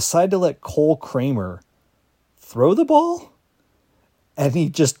 They decide to let Cole Kramer throw the ball, and he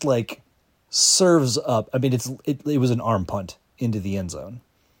just serves up. I mean, it was an arm punt into the end zone.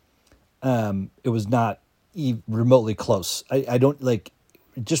 It was not remotely close. I don't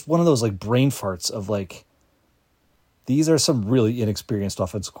just one of those brain farts of these are some really inexperienced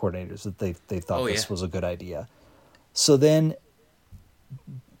offensive coordinators that they thought this was a good idea. So then,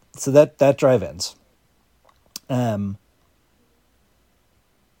 that drive ends.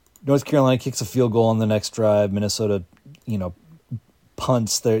 North Carolina kicks a field goal on the next drive. Minnesota,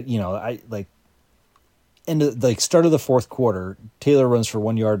 punts there. Start of the fourth quarter, Taylor runs for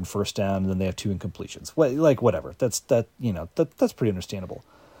 1 yard and first down, and then they have 2 incompletions. Whatever. That's pretty understandable.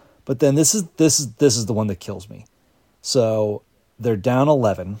 But then this is the one that kills me. So they're down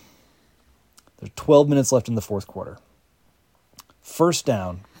 11. There's 12 minutes left in the fourth quarter. First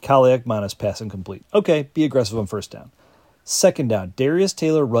down, Kaliakmanis pass incomplete. Okay, be aggressive on first down. Second down, Darius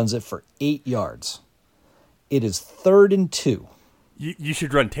Taylor runs it for 8 yards. It is 3rd and 2. You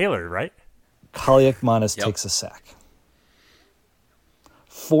should run Taylor, right? Kaliakmanis takes a sack.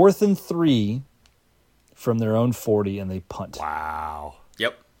 4th and 3 from their own 40, and they punt. Wow.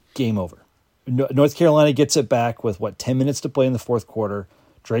 Yep. Game over. North Carolina gets it back with 10 minutes to play in the fourth quarter.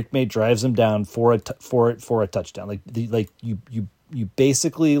 Drake May drives them down for a touchdown. You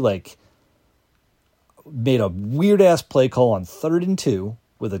basically made a weird ass play call on 3rd and 2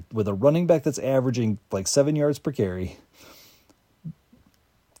 with a running back that's averaging 7 yards per carry.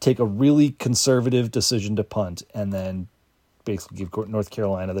 Take a really conservative decision to punt, and then basically give North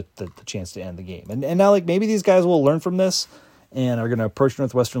Carolina the chance to end the game. And now maybe these guys will learn from this and are going to approach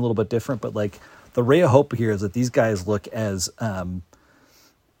Northwestern a little bit different. But the ray of hope here is that these guys look as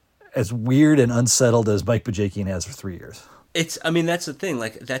weird and unsettled as Mike Bajakian has for 3 years. That's the thing.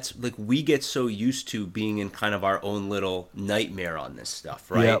 We get so used to being in kind of our own little nightmare on this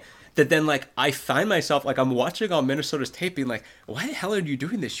stuff, right? Yep. That then I find myself I'm watching all Minnesota's tape being why the hell are you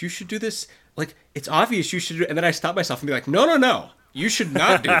doing this? You should do this. It's obvious you should do it. And then I stop myself and be no. You should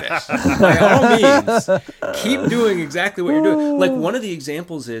not do this. By all means, keep doing exactly what you're doing. One of the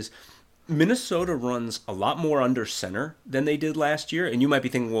examples is Minnesota runs a lot more under center than they did last year. And you might be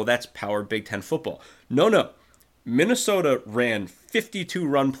thinking, well, that's power Big Ten football. No. Minnesota ran 52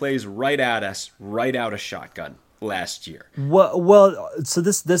 run plays right at us, right out of shotgun last year. Well, so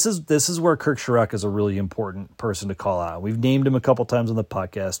this is where Kirk Sherrack is a really important person to call out. We've named him a couple times on the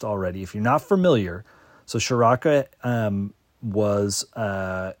podcast already. If you're not familiar, so Sherrack was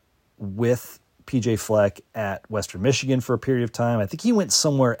with PJ Fleck at Western Michigan for a period of time. I think he went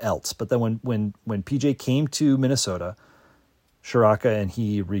somewhere else, but then when PJ came to Minnesota, Sherrack and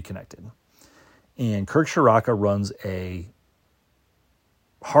he reconnected. And Kirk Sherrack runs a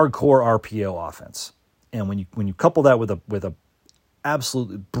hardcore RPO offense. And when you couple that with a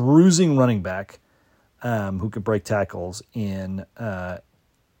absolutely bruising running back who can break tackles in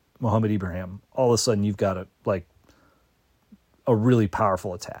Mohamed Ibrahim, all of a sudden you've got a really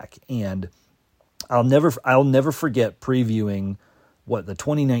powerful attack. And I'll never forget previewing the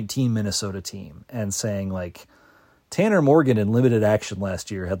 2019 Minnesota team and saying Tanner Morgan in limited action last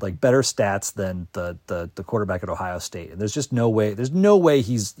year had better stats than the quarterback at Ohio State. And there's just no way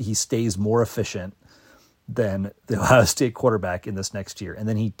he stays more efficient than the Ohio State quarterback in this next year. And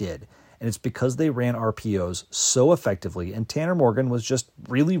then he did. And it's because they ran RPOs so effectively. And Tanner Morgan was just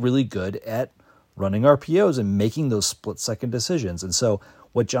really, really good at running RPOs and making those split-second decisions. And so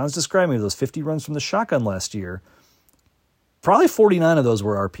what John's describing, those 50 runs from the shotgun last year, probably 49 of those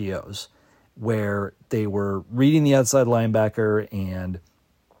were RPOs, where they were reading the outside linebacker and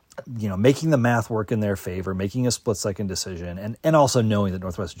making the math work in their favor, making a split-second decision, and also knowing that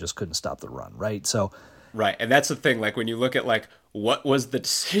Northwestern just couldn't stop the run, right? So, right, and that's the thing. When you look at what was the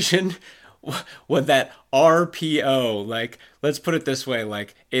decision, with that RPO, like, let's put it this way,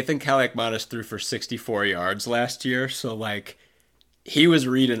 like, Ethan Kaliakmanis threw for 64 yards last year, so, like, he was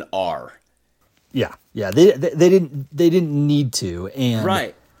reading R. Yeah, yeah. They didn't need to, and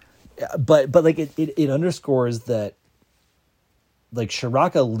Right. but like it underscores that, like,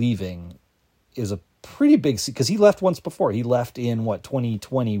 Shiraka leaving is a pretty big, because he left once before. He left in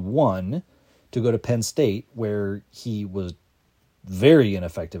 2021 to go to Penn State, where he was very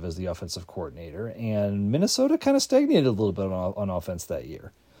ineffective as the offensive coordinator, and Minnesota kind of stagnated a little bit on offense that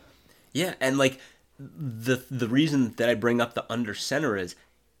year. Yeah, and, like, the reason that I bring up the under center is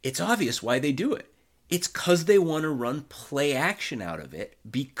it's obvious why they do it. It's because they want to run play action out of it,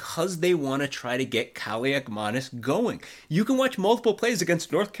 because they want to try to get Kaliakmanis going. You can watch multiple plays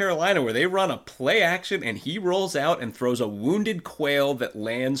against North Carolina where they run a play action and he rolls out and throws a wounded quail that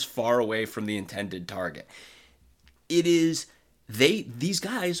lands far away from the intended target. It is... These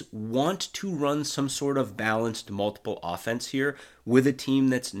guys want to run some sort of balanced multiple offense here with a team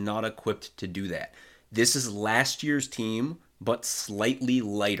that's not equipped to do that. This is last year's team, but slightly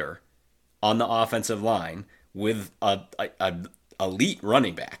lighter on the offensive line with a elite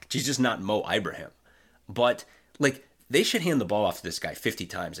running back. She's just not Mo Ibrahim. But, like, they should hand the ball off to this guy 50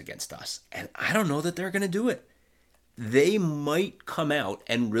 times against us. And I don't know that they're going to do it. They might come out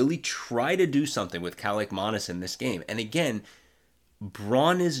and really try to do something with Kaliakmanis in this game. And again,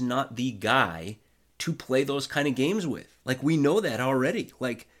 Braun is not the guy to play those kind of games with. Like, we know that already.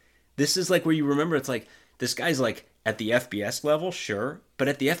 Like, this is like where you remember, it's like, this guy's like at the FBS level, sure, but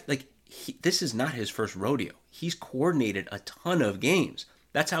at the this is not his first rodeo. He's coordinated a ton of games.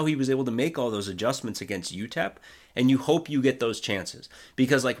 That's how he was able to make all those adjustments against UTEP, and you hope you get those chances.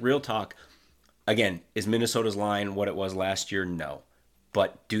 Because, like, real talk, again, is Minnesota's line what it was last year? No.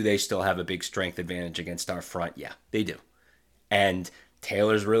 But do they still have a big strength advantage against our front? Yeah, they do. And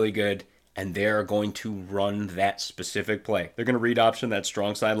Taylor's really good, and they're going to run that specific play. They're going to read option that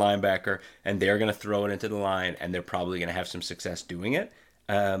strong side linebacker, and they're going to throw it into the line, and they're probably going to have some success doing it.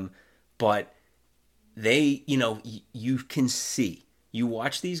 But they, you can see. You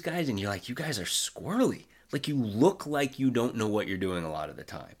watch these guys, and you're like, you guys are squirrely. Like, you look like you don't know what you're doing a lot of the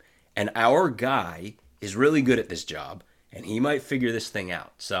time. And our guy is really good at this job, and he might figure this thing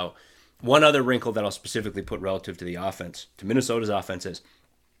out. So one other wrinkle that I'll specifically put relative to the offense, to Minnesota's offense, is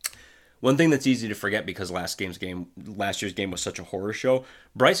one thing that's easy to forget because last year's game was such a horror show.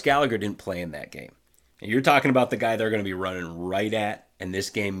 Bryce Gallagher didn't play in that game. And you're talking about the guy they're going to be running right at, and this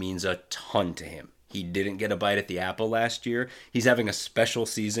game means a ton to him. He didn't get a bite at the apple last year. He's having a special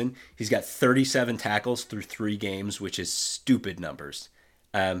season. He's got 37 tackles through 3 games, which is stupid numbers.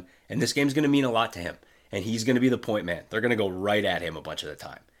 And this game's going to mean a lot to him. And he's going to be the point man. They're going to go right at him a bunch of the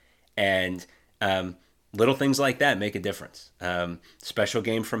time. And little things like that make a difference. Special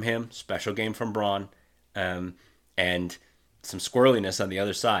game from him, special game from Braun, and some squirreliness on the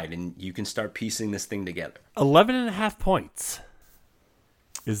other side, and you can start piecing this thing together. 11.5 points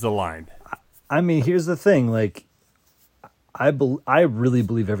is the line. I mean, here's the thing. Like, I really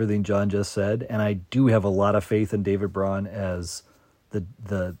believe everything John just said, and I do have a lot of faith in David Braun as the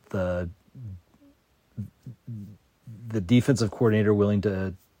defensive coordinator willing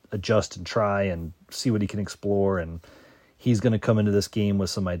to adjust and try and see what he can explore, and he's going to come into this game with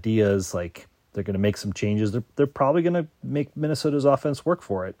some ideas. Like, they're going to make some changes. They're probably going to make Minnesota's offense work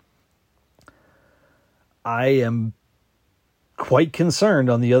for it. I am quite concerned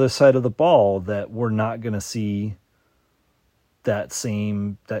on the other side of the ball that we're not going to see that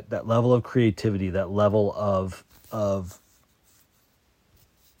same that level of creativity, that level of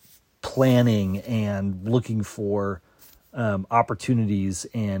planning and looking for opportunities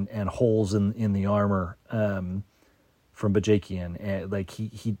and holes in the armor from Bajakian. And like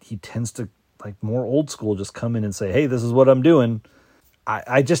he tends to, like, more old school, just come in and say, "Hey, this is what I'm doing."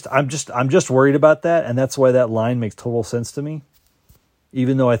 I'm just worried about that, and that's why that line makes total sense to me,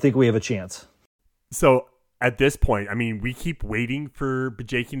 even though I think we have a chance. So at this point, I mean, we keep waiting for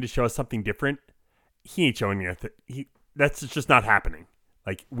Bajakian to show us something different. He ain't showing me. That's just not happening.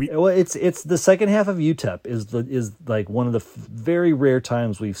 Like, it's the second half of UTEP is like one of the very rare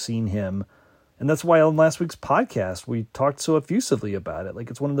times we've seen him, and that's why on last week's podcast we talked so effusively about it. Like,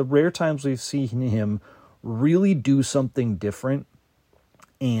 it's one of the rare times we've seen him really do something different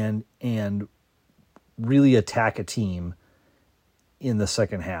and really attack a team in the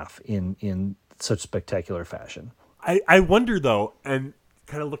second half in such spectacular fashion. I wonder, though, and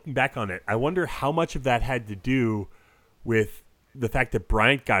kind of looking back on it, I wonder how much of that had to do with the fact that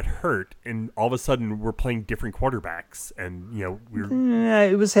Bryant got hurt and all of a sudden we're playing different quarterbacks, and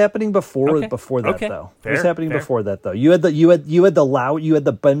it was happening before that though. It was happening before that though. You had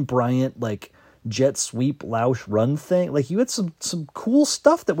the Ben Bryant like jet sweep Lausch run thing. Like you had some cool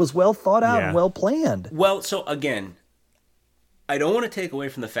stuff that was well thought out and well planned. Well, so again, I don't want to take away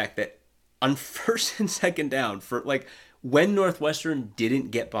from the fact that on first and second down, for like when Northwestern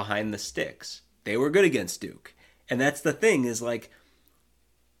didn't get behind the sticks, they were good against Duke. And that's the thing is like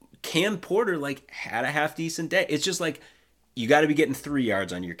Cam Porter like had a half decent day. It's just like you got to be getting 3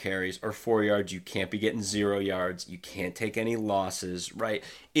 yards on your carries or 4 yards. You can't be getting 0 yards. You can't take any losses, right?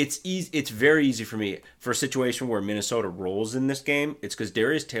 It's easy. It's very easy for me for a situation where Minnesota rolls in this game. It's because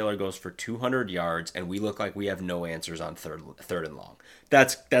Darius Taylor goes for 200 yards and we look like we have no answers on third and long.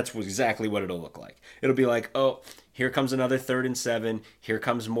 That's exactly what it'll look like. It'll be like, oh, here comes another 3rd and 7. Here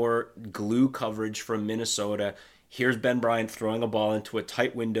comes more glue coverage from Minnesota. Here's Ben Bryant throwing a ball into a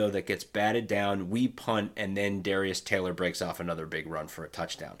tight window that gets batted down. We punt, and then Darius Taylor breaks off another big run for a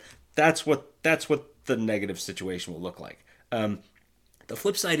touchdown. That's what the negative situation will look like. The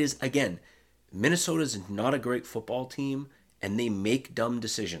flip side is, again, Minnesota's not a great football team, and they make dumb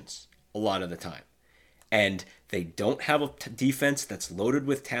decisions a lot of the time. And they don't have a defense that's loaded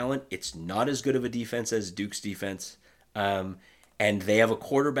with talent. It's not as good of a defense as Duke's defense. And they have a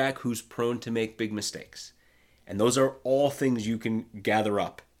quarterback who's prone to make big mistakes. And those are all things you can gather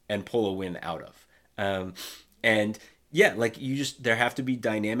up and pull a win out of. And yeah, like there have to be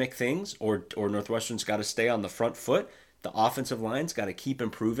dynamic things, or Northwestern's got to stay on the front foot. The offensive line's got to keep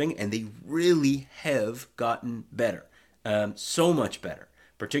improving, and they really have gotten better. So much better,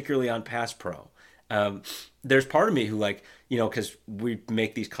 particularly on pass pro. There's part of me who because we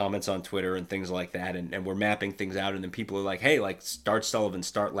make these comments on Twitter and things like that, and we're mapping things out, and then people are like, hey, like start Sullivan,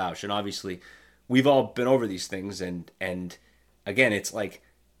 start Lausch. And obviously we've all been over these things, and again, it's like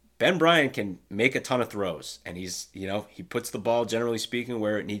Ben Bryant can make a ton of throws, and he's, he puts the ball, generally speaking,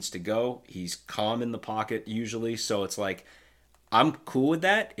 where it needs to go. He's calm in the pocket usually, so it's like I'm cool with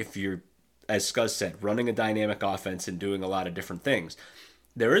that if you're, as Scuzz said, running a dynamic offense and doing a lot of different things.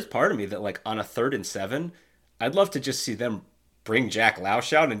 There is part of me that, like, on a 3rd and 7, I'd love to just see them bring Jack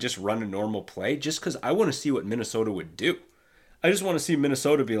Lausch out and just run a normal play, just because I want to see what Minnesota would do. I just want to see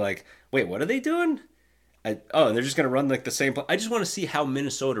Minnesota be like, wait, what are they doing? They're just going to run like the same play. I just want to see how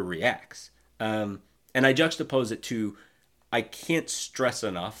Minnesota reacts. And I juxtapose it to, I can't stress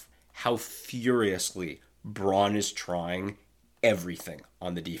enough how furiously Braun is trying everything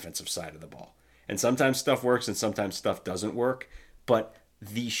on the defensive side of the ball. And sometimes stuff works and sometimes stuff doesn't work. But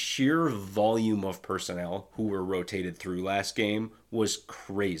the sheer volume of personnel who were rotated through last game was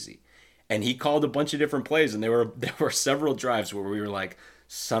crazy. And he called a bunch of different plays, and there were several drives where we were like,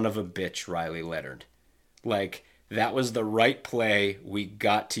 son of a bitch, Riley Leonard. Like, that was the right play. We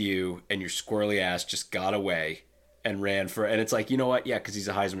got to you, and your squirrely ass just got away and ran for it. And it's like, you know what? Yeah, because he's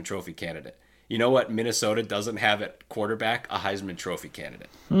a Heisman Trophy candidate. You know what? Minnesota doesn't have at quarterback a Heisman Trophy candidate.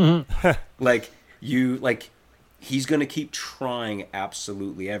 Mm-hmm. He's going to keep trying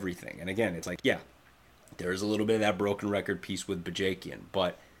absolutely everything. And again, it's like, yeah, there's a little bit of that broken record piece with Bajakian,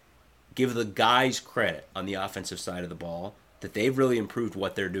 but give the guys credit on the offensive side of the ball that they've really improved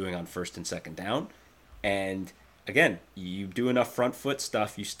what they're doing on 1st and 2nd down. And again, you do enough front foot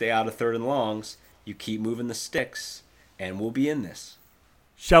stuff, you stay out of 3rd and longs, you keep moving the sticks, and we'll be in this.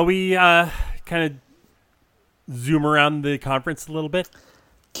 Shall we kind of zoom around the conference a little bit?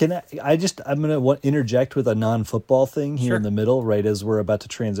 I'm going to interject with a non-football thing here in the middle, right as we're about to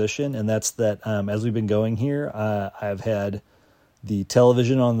transition. And that's that as we've been going here, I've had the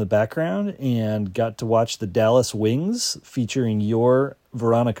television on the background and got to watch the Dallas Wings featuring your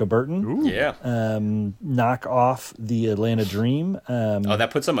Veronica Burton. Ooh. Yeah. Knock off the Atlanta Dream.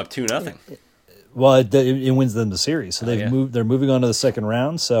 That puts them up 2-0. Well, it wins them the series. So they're moving on to the second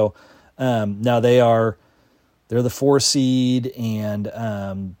round. So now they're the 4 seed, and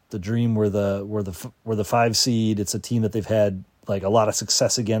the Dream were the 5 seed. It's a team that they've had like a lot of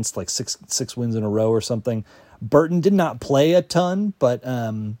success against, like six wins in a row or something. Burton did not play a ton, but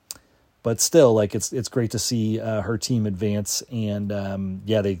still, like it's great to see her team advance, and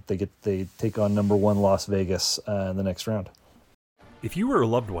they take on number 1 Las Vegas in the next round. If you or a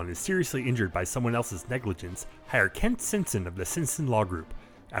loved one is seriously injured by someone else's negligence, hire Kent Simpson of the Simpson Law Group.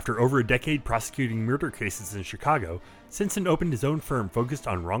 After over a decade prosecuting murder cases in Chicago, Simpson opened his own firm focused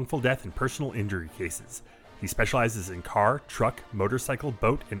on wrongful death and personal injury cases. He specializes in car, truck, motorcycle,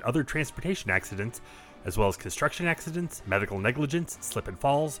 boat, and other transportation accidents, as well as construction accidents, medical negligence, slip and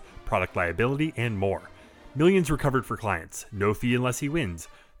falls, product liability, and more. Millions recovered for clients, no fee unless he wins.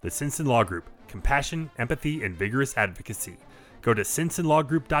 The Simpson Law Group, compassion, empathy, and vigorous advocacy. Go to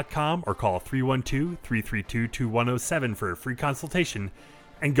simpsonlawgroup.com or call 312-332-2107 for a free consultation,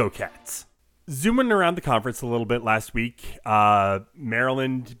 and go Cats. Zooming around the conference a little bit last week,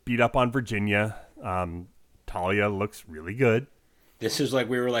 Maryland beat up on Virginia. Talia looks really good. This is like,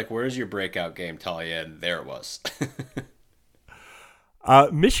 we were like, where's your breakout game, Talia? And there it was.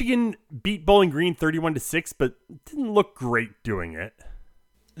 Michigan beat Bowling Green 31-6, but didn't look great doing it.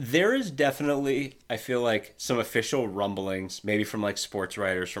 There is definitely, I feel like, some official rumblings, maybe from like sports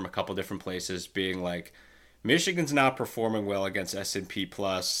writers from a couple different places, being like, Michigan's not performing well against S&P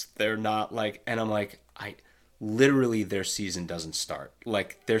Plus. They're not like, and I'm like, literally their season doesn't start.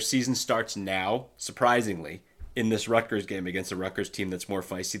 Like, their season starts now, surprisingly, in this Rutgers game against a Rutgers team that's more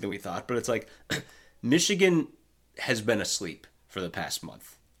feisty than we thought. But it's like, Michigan has been asleep for the past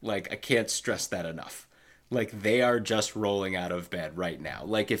month. Like, I can't stress that enough. Like, they are just rolling out of bed right now.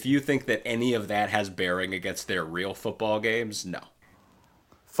 Like, if you think that any of that has bearing against their real football games, no.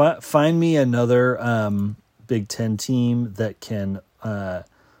 Find me another Big Ten team that can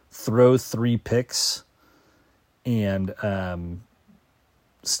throw 3 picks and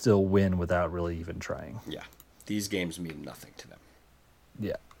still win without really even trying. Yeah. These games mean nothing to them.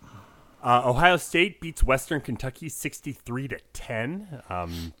 Yeah. Ohio State beats Western Kentucky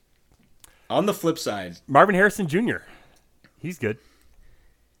 63-10. On the flip side, Marvin Harrison Jr., he's good.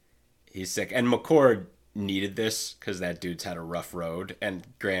 He's sick. And McCord needed this because that dude's had a rough road. And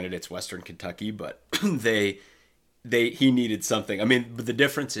granted, it's Western Kentucky, but he needed something. I mean, but the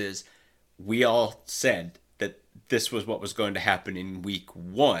difference is we all said that this was what was going to happen in week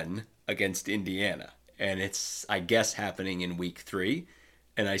 1 against Indiana. And it's, I guess, happening in week 3.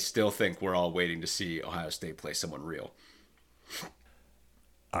 And I still think we're all waiting to see Ohio State play someone real.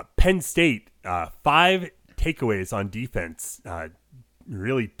 Penn State, 5 takeaways on defense,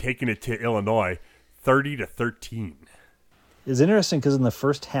 really taking it to Illinois, 30-13. It's interesting because in the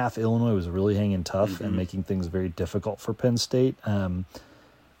first half, Illinois was really hanging tough and making things very difficult for Penn State.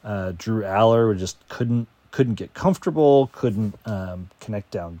 Drew Aller just couldn't get comfortable, couldn't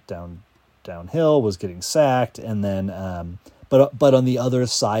connect downhill, was getting sacked, and then but on the other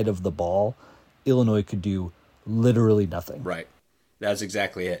side of the ball, Illinois could do literally nothing. Right. That's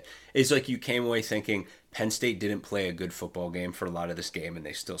exactly it. It's like you came away thinking Penn State didn't play a good football game for a lot of this game, and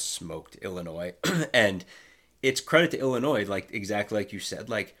they still smoked Illinois. And it's credit to Illinois, like exactly like you said.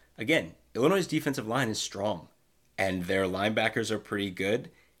 Like, again, Illinois' defensive line is strong, and their linebackers are pretty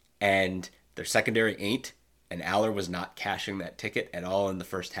good, and their secondary ain't. And Aller was not cashing that ticket at all in the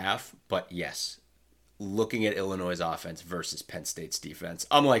first half. But yes, looking at Illinois' offense versus Penn State's defense,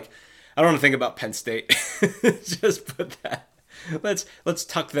 I'm like, I don't want to think about Penn State. Just put that. Let's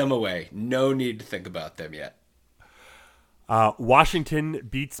tuck them away. No need to think about them yet. Washington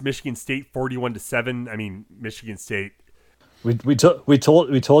beats Michigan State 41-7. I mean, Michigan State. We told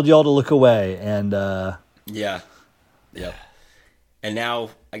y'all to look away, and yeah. And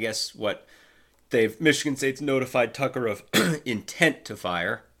now I guess what Michigan State's notified Tucker of intent to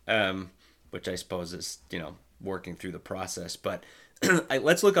fire, which I suppose is working through the process. But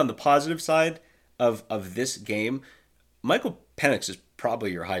let's look on the positive side of this game. Michael Penix is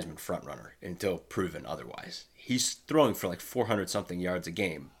probably your Heisman frontrunner until proven otherwise. He's throwing for like 400-something yards a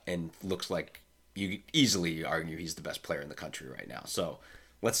game and looks like you easily argue he's the best player in the country right now. So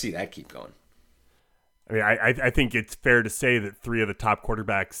let's see that keep going. I mean, I think it's fair to say that 3 of the top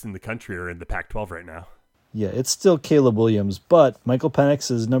quarterbacks in the country are in the Pac-12 right now. Yeah, it's still Caleb Williams, but Michael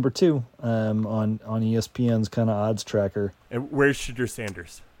Penix is number 2 on ESPN's kind of odds tracker. And where's Shadur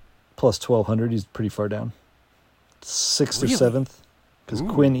Sanders? Plus 1,200. He's pretty far down. 6th Really? or 7th, because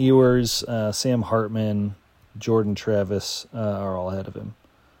Quinn Ewers, Sam Hartman, Jordan Travis are all ahead of him.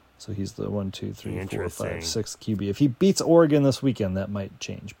 So he's the 1, 2, 3, 4, 5, Interesting. 6th QB. If he beats Oregon this weekend, that might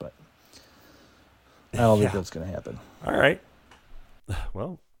change, but I don't think that's going to happen. All right.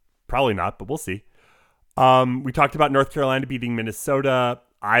 Well, probably not, but we'll see. We talked about North Carolina beating Minnesota.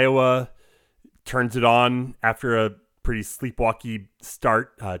 Iowa turns it on after a pretty sleepwalky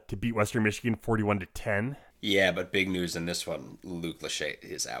start to beat Western Michigan 41-10. Yeah, but big news in this one, Luke Lachey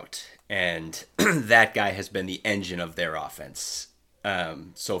is out. And that guy has been the engine of their offense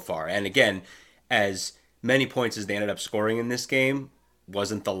so far. And again, as many points as they ended up scoring in this game,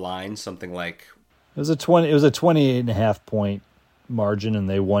 wasn't the line something like... It was a 28.5 point margin, and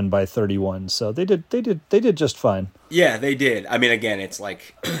they won by 31. So they did just fine. Yeah, they did. I mean, again, it's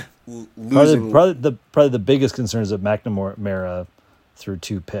like losing... Probably the biggest concern is that McNamara threw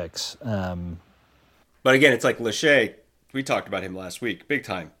 2 picks. But again, it's like Lachey, we talked about him last week, big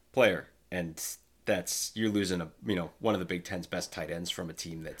time player, and you're losing one of the Big Ten's best tight ends from a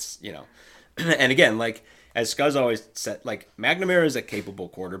team that's And again, like as Scuzz always said, like McNamara is a capable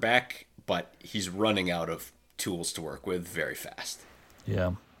quarterback, but he's running out of tools to work with very fast.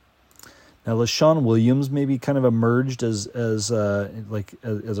 Yeah. Now, LaShawn Williams maybe kind of emerged as a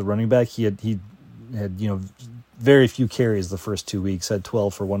running back. He had very few carries the first 2 weeks. Had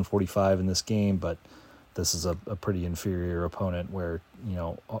 12 for 145 in this game, but this is a pretty inferior opponent where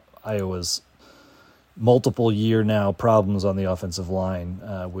Iowa's multiple year now problems on the offensive line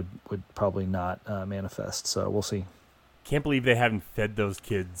would probably not manifest. So we'll see. Can't believe they haven't fed those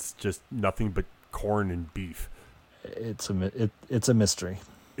kids just nothing but corn and beef. It's a mystery.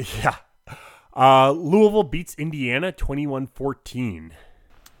 Yeah. Louisville beats Indiana 21-14.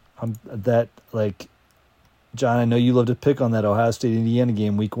 John, I know you love to pick on that Ohio State Indiana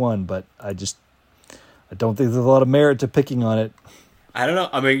game week 1, but I don't think there's a lot of merit to picking on it. I don't know.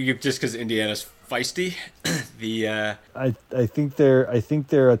 I mean, just because Indiana's feisty, I think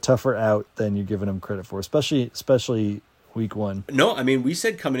they're a tougher out than you're giving them credit for, especially week 1. No, I mean, we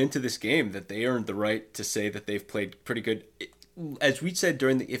said coming into this game that they earned the right to say that they've played pretty good. As we said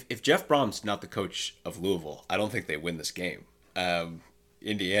if Jeff Brom's not the coach of Louisville, I don't think they win this game.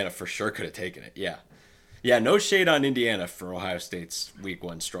 Indiana for sure could have taken it. Yeah. Yeah, no shade on Indiana for Ohio State's week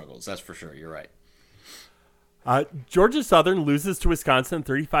 1 struggles. That's for sure. You're right. Georgia Southern loses to Wisconsin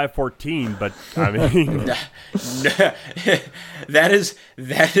 35-14, but I mean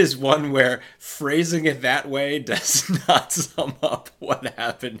that is one where phrasing it that way does not sum up what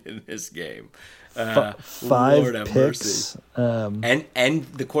happened in this game. 5 Lord have picks, mercy. And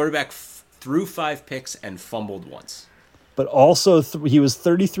the quarterback threw 5 picks and fumbled once. But also he was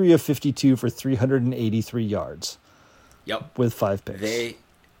 33 of 52 for 383 yards. Yep, with 5 picks.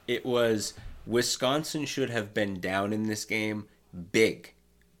 Wisconsin should have been down in this game big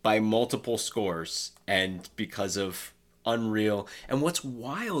by multiple scores, and because of unreal. And what's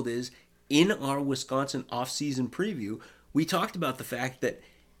wild is in our Wisconsin offseason preview, we talked about the fact that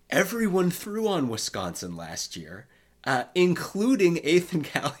everyone threw on Wisconsin last year, including Ethan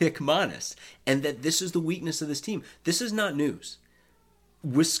Kaliakmanis, and that this is the weakness of this team. This is not news.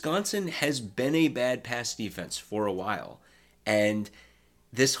 Wisconsin has been a bad pass defense for a while, and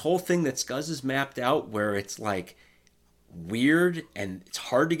this whole thing that Scuzz has mapped out where it's like weird and it's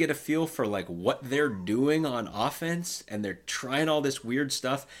hard to get a feel for like what they're doing on offense, and they're trying all this weird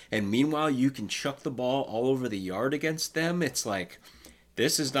stuff, and meanwhile you can chuck the ball all over the yard against them. It's like,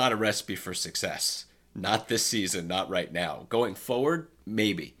 this is not a recipe for success. Not this season, not right now. Going forward,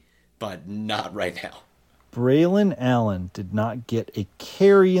 maybe, but not right now. Braylon Allen did not get a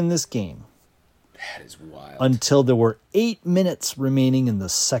carry in this game. That is wild. Until there were 8 minutes remaining in the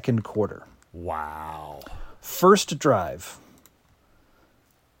second quarter. Wow. First drive.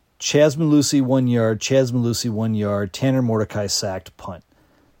 Chaz Malusi 1 yard, Chaz Malusi 1 yard, Tanner Mordecai sacked, punt.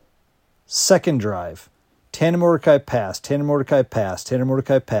 Second drive. Tanner Mordecai pass, Tanner Mordecai pass, Tanner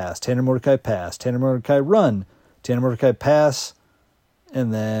Mordecai pass, Tanner Mordecai pass, Tanner Mordecai run, Tanner Mordecai pass,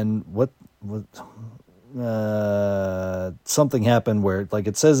 and then something happened where like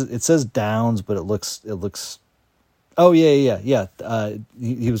it says downs, but it looks. Oh yeah.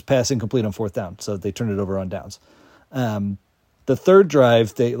 He was passing complete on 4th down, so they turned it over on downs. The third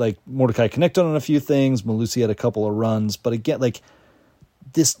drive, they Mordecai connected on a few things. Malusi had a couple of runs, but again,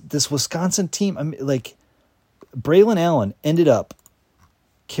 this Wisconsin team, I mean, Braylon Allen ended up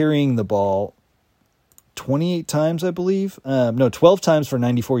carrying the ball 28 times, I believe. 12 times for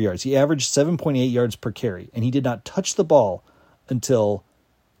 94 yards. He averaged 7.8 yards per carry, and he did not touch the ball until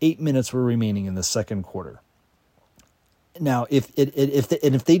 8 minutes were remaining in the second quarter. Now, if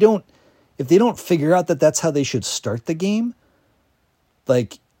they don't figure out that that's how they should start the game,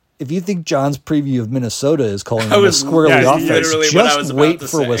 if you think John's preview of Minnesota is calling them a squirrely offense, just wait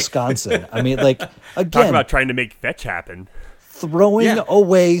for Wisconsin. I mean, again, talk about trying to make fetch happen. Throwing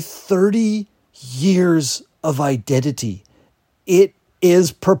away 30 years of identity. It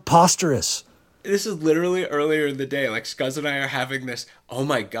is preposterous. This is literally earlier in the day. Scuzz and I are having this, oh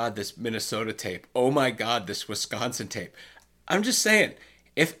my God, this Minnesota tape. Oh my God, this Wisconsin tape. I'm just saying,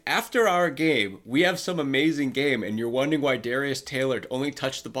 if after our game, we have some amazing game and you're wondering why Darius Taylor only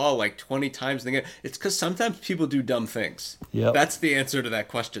touched the ball 20 times in the game, it's because sometimes people do dumb things. Yep. That's the answer to that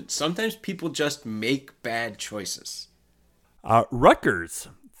question. Sometimes people just make bad choices. Rutgers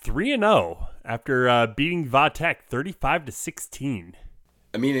 3-0 after beating Vatech 35-16.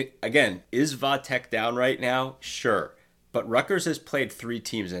 I mean, again, is Vatech down right now? Sure. But Rutgers has played 3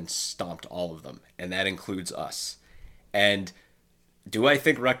 teams and stomped all of them, and that includes us. And do I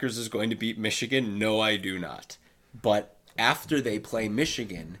think Rutgers is going to beat Michigan? No, I do not. But after they play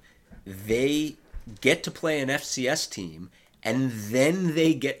Michigan, they get to play an FCS team, And then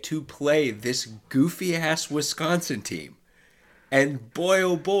they get to play this goofy-ass Wisconsin team. And boy,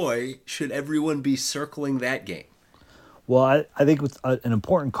 oh boy, should everyone be circling that game. Well, I think an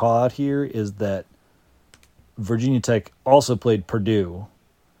important call out here is that Virginia Tech also played Purdue,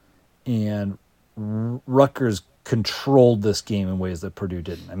 and Rutgers controlled this game in ways that Purdue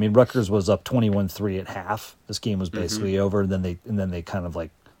didn't. I mean, Rutgers was up 21-3 at half. This game was basically over, and then they kind of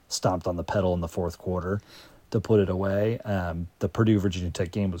like stomped on the pedal in the fourth quarter to put it away. The Purdue Virginia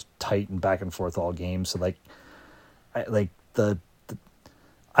Tech game was tight and back and forth all game. So I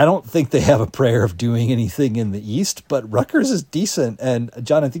don't think they have a prayer of doing anything in the East, but Rutgers is decent. And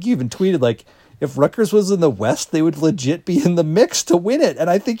John, I think you even tweeted like, if Rutgers was in the West, they would legit be in the mix to win it. And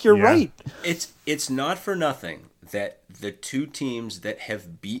I think you're right. It's not for nothing that the two teams that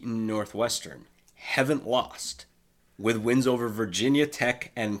have beaten Northwestern haven't lost with wins over Virginia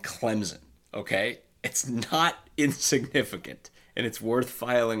Tech and Clemson. Okay? It's not insignificant, and it's worth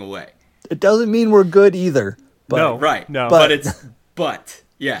filing away. It doesn't mean we're good either. But, no, right. No, but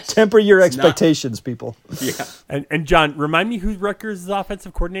yes. Temper your expectations, people. Yeah. And John, remind me who Rutgers'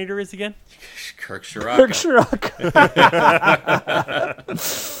 offensive coordinator is again? Kirk Shiraka.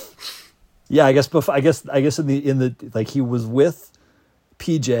 Yeah, I guess in the like he was with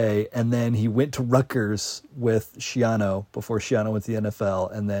PJ, and then he went to Rutgers with Schiano before Schiano went to the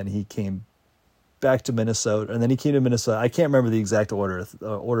NFL, and then he came back to Minnesota, and then he came to Minnesota. I can't remember the exact order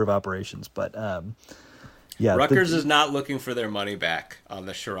of operations, but yeah, Rutgers is not looking for their money back on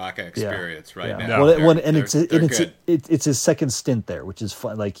the Shiraka experience right now. No. Well, it's his second stint there, which is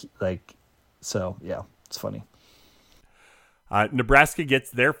fun. So yeah, it's funny. Nebraska gets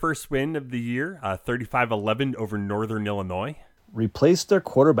their first win of the year, 35-11 over Northern Illinois. Replaced their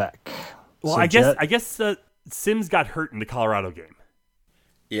quarterback. Well, So I guess Sims got hurt in the Colorado game.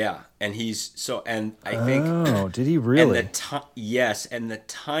 Yeah, and I think. Oh, did he really? And yes, and the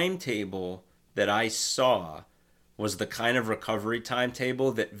timetable that I saw was the kind of recovery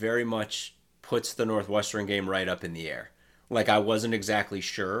timetable that very much puts the Northwestern game right up in the air. Like, I wasn't exactly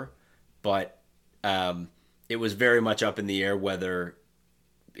sure, but it was very much up in the air whether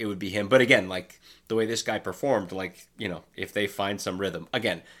it would be him. But again, like, the way this guy performed, like, you know, if they find some rhythm.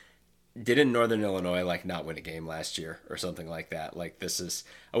 Again, didn't Northern Illinois, like, not win a game last year or something like that? Like,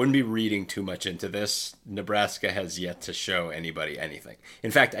 I wouldn't be reading too much into this. Nebraska has yet to show anybody anything.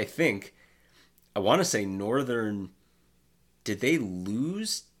 In fact, I want to say Northern, did they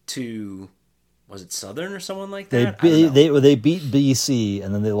lose to, was it Southern or someone like that? They beat BC,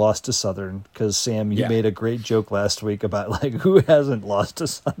 and then they lost to Southern, because Sam, you Yeah. made a great joke last week about like who hasn't lost to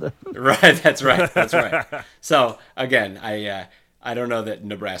Southern. Right, that's right. So again, I don't know that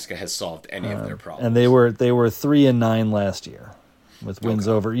Nebraska has solved any of their problems. And they were 3-9 last year, with wins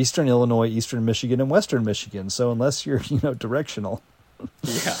over Eastern Illinois, Eastern Michigan, and Western Michigan. So unless you're directional,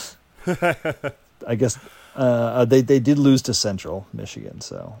 Yeah. I guess they did lose to Central Michigan.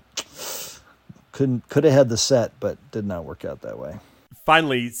 So could have had the set, but did not work out that way.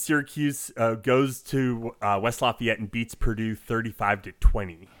 Finally, Syracuse goes to West Lafayette and beats Purdue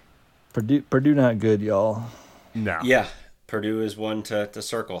 35-20. Purdue not good, y'all. No. Yeah, Purdue is one to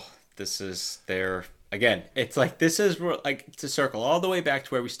circle. This is again, it's like, this is like to circle all the way back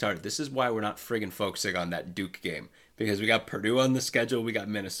to where we started. This is why we're not friggin' focusing on that Duke game. Because we got Purdue on the schedule, we got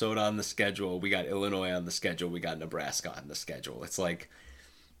Minnesota on the schedule, we got Illinois on the schedule, we got Nebraska on the schedule. It's like,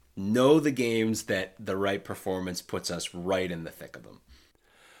 know the games that the right performance puts us right in the thick of them.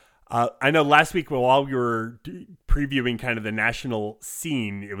 I know last week while we were previewing kind of the national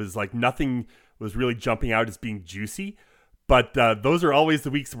scene, it was like nothing was really jumping out as being juicy. But those are always the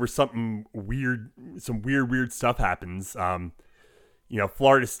weeks where some weird stuff happens.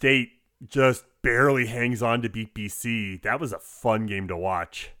 Florida State just barely hangs on to beat BC. That was a fun game to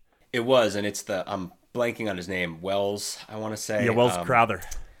watch. It was, and it's I'm blanking on his name, Wells, I want to say. Yeah, Wells Crowther.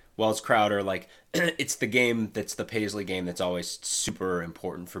 Wells Crowder, like, it's the game that's the Paisley game that's always super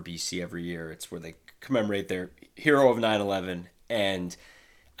important for BC every year. It's where they commemorate their hero of 9/11, and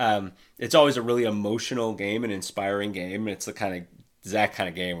it's always a really emotional game, an inspiring game. It's that kind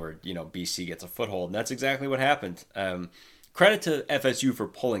of game where, BC gets a foothold, and that's exactly what happened. Credit to FSU for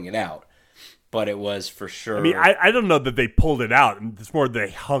pulling it out, but it was for sure. I mean, I don't know that they pulled it out. It's more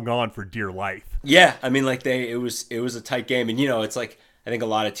they hung on for dear life. Yeah, I mean, like it was a tight game, and it's like, I think a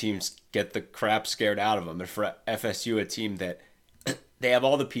lot of teams get the crap scared out of them. And for FSU, a team that they have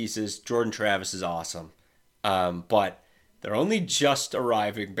all the pieces, Jordan Travis is awesome, but they're only just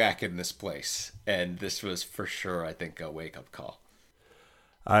arriving back in this place, and this was for sure, I think, a wake-up call.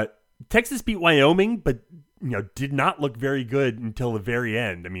 Texas beat Wyoming, but did not look very good until the very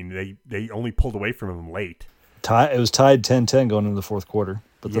end. I mean, they only pulled away from them late. It was tied 10-10 going into the fourth quarter,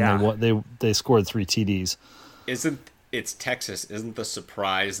 but then Yeah. they won, they scored 3 TDs. It's Texas. Isn't the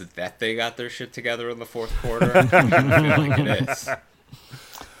surprise that they got their shit together in the fourth quarter? I feel like it is.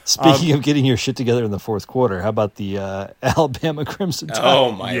 Speaking of getting your shit together in the fourth quarter, how about the Alabama Crimson Tide?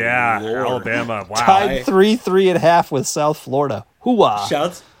 Oh my Lord. Alabama. Wow. Tied 3-3 at half with South Florida.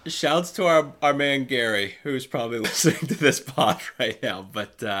 Hooah! Shouts to our man Gary, who's probably listening to this pod right now.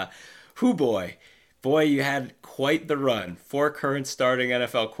 But boy, you had quite the run. 4 current starting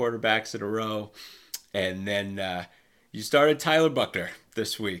NFL quarterbacks in a row, and then you started Tyler Buckner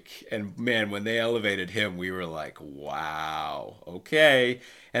this week. And man, when they elevated him, we were like, wow, okay.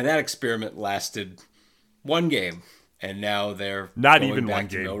 And that experiment lasted 1 game, and now they're Not going even back one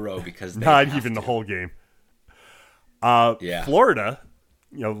to game. no row because they Not have even the to. whole game. Yeah. Florida,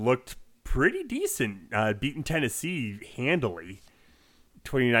 looked pretty decent, beating Tennessee handily,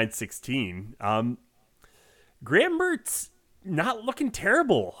 29-16. Graham Mertz not looking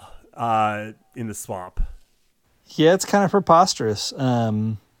terrible in the swamp. Yeah, it's kind of preposterous.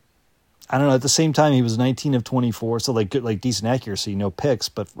 I don't know. At the same time, he was 19 of 24, so good, decent accuracy, no picks,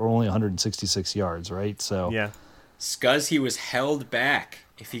 but for only 166 yards, right? So Yeah. Scuzz, he was held back.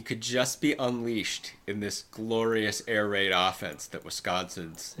 If he could just be unleashed in this glorious air raid offense that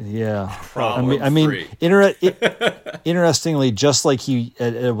Wisconsin's yeah. problem-free. Interestingly, just like he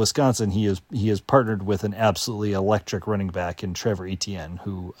at Wisconsin, he is partnered with an absolutely electric running back in Trevor Etienne,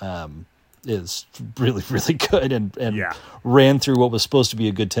 who is really, really good and Yeah. ran through what was supposed to be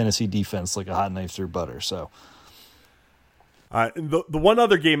a good Tennessee defense like a hot knife through butter. So The one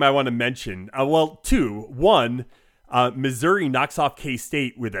other game I want to mention, two. One, Missouri knocks off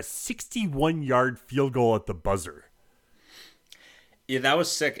K-State with a 61-yard field goal at the buzzer. Yeah, that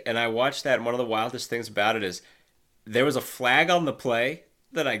was sick. And I watched that, and one of the wildest things about it is there was a flag on the play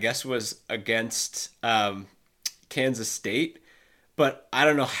that I guess was against Kansas State, but I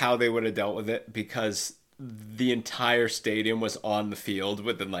don't know how they would have dealt with it because the entire stadium was on the field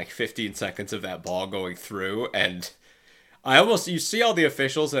within 15 seconds of that ball going through. And you see all the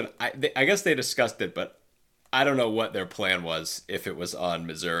officials, and I guess they discussed it, but I don't know what their plan was if it was on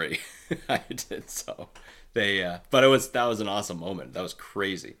Missouri. I did so. But that was an awesome moment. That was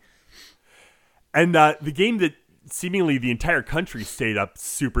crazy. And the game that seemingly the entire country stayed up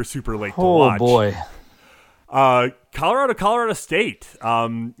super, super late to watch. oh boy. Colorado State.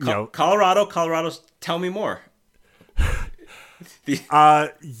 Colorado, tell me more.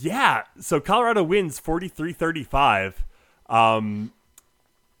 Yeah. So Colorado wins 43-35.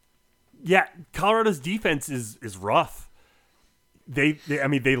 Yeah, Colorado's defense is rough. They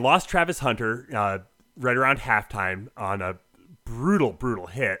lost Travis Hunter right around halftime on a brutal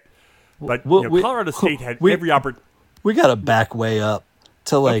hit. But Colorado State had every opportunity. We got to back way up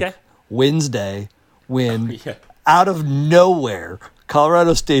to Okay. Wednesday when out of nowhere,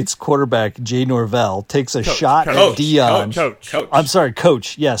 Colorado State's quarterback Jay Norvell takes a shot at Dion. Coach. I'm sorry,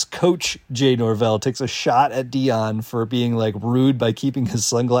 Coach. Yes, Coach Jay Norvell takes a shot at Dion for being rude by keeping his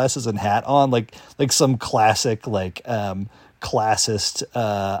sunglasses and hat on, like some classic classist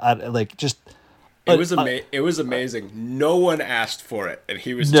It was amazing. No one asked for it, and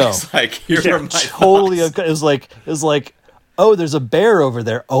he was No. just like, "Here are my totally. thoughts." It was like, oh, there's a bear over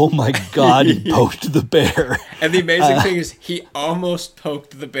there. Oh my God, he poked the bear. And the amazing thing is, he almost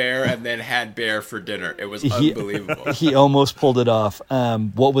poked the bear and then had bear for dinner. It was unbelievable. He almost pulled it off.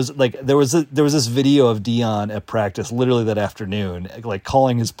 What was there was this video of Dion at practice literally that afternoon,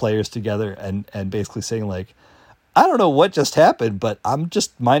 calling his players together and basically saying I don't know what just happened, but I'm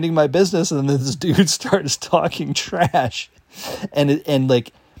just minding my business, and then this dude starts talking trash, and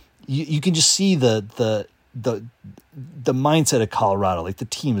you can just see the mindset of Colorado. The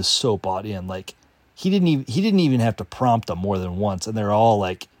team is so bought in. He didn't even have to prompt them more than once, and they're all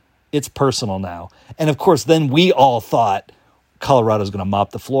it's personal now. And of course, then we all thought Colorado's going to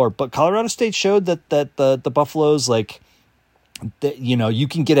mop the floor, but Colorado State showed that the Buffaloes you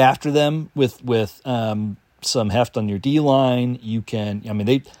can get after them with some heft on your D line. You can.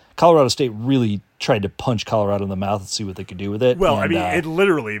 Colorado State really tried to punch Colorado in the mouth and see what they could do with it. Well, and, it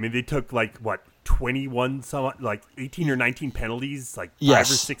literally. they took 21 some 18 or 19 penalties, 5 or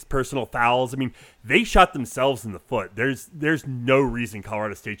 6 personal fouls. They shot themselves in the foot. There's no reason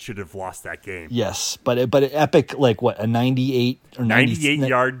Colorado State should have lost that game. Yes, but epic a 98 or 98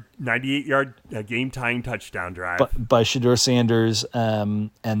 yard game tying touchdown drive by Shedeur Sanders, and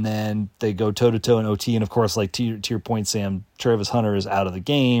then they go toe to toe in OT, and of course, to your point, Sam, Travis Hunter is out of the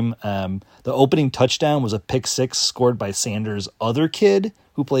game. The opening touchdown was a pick six scored by Sanders' other kid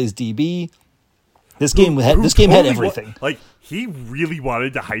who plays DB. This game had everything. Like, he really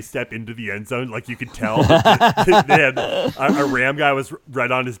wanted to high step into the end zone. Like, you could tell that they had a Ram guy was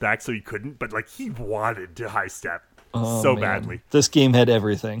right on his back, so he couldn't. But, like, he wanted to high step badly. This game had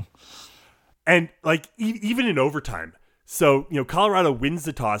everything. And, like, even in overtime. So, Colorado wins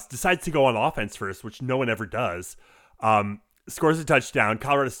the toss, decides to go on offense first, which no one ever does. Scores a touchdown.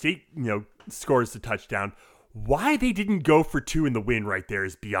 Colorado State, scores the touchdown. Why they didn't go for 2 in the win right there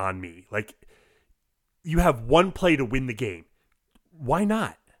is beyond me. Like, you have one play to win the game. Why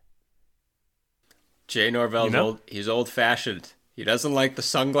not? Jay Norvell's he's old-fashioned. He doesn't like the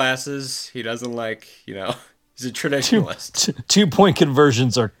sunglasses. He doesn't like, he's a traditionalist. 2-point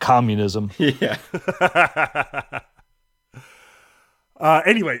conversions are communism. Yeah.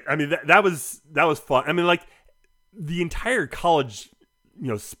 Anyway, I mean, that was fun. I mean, like, the entire college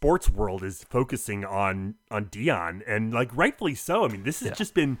sports world is focusing on Deion, and like rightfully so. I mean, this has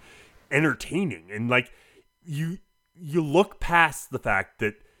just been entertaining, and like you look past the fact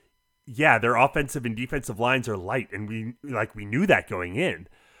that their offensive and defensive lines are light, and we knew that going in,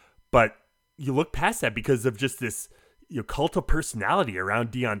 but you look past that because of just this cult of personality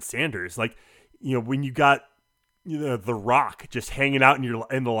around Deion Sanders. Like, when you got The Rock just hanging out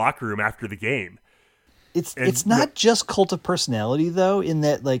in the locker room after the game. It's not just cult of personality though, in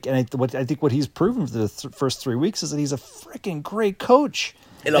that like, and I think what he's proven for the first 3 weeks is that he's a freaking great coach.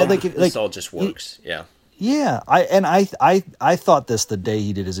 This all just works. Yeah. I thought this the day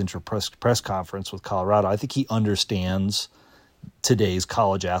he did his intro press conference with Colorado. I think he understands today's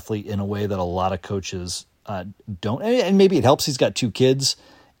college athlete in a way that a lot of coaches don't. And maybe it helps. He's got 2 kids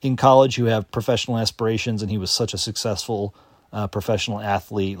in college who have professional aspirations, and he was such a successful professional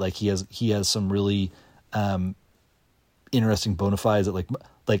athlete. Like he has some really interesting bona fides that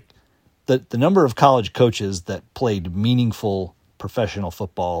like the number of college coaches that played meaningful professional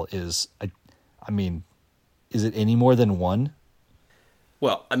football is, I mean, is it any more than 1?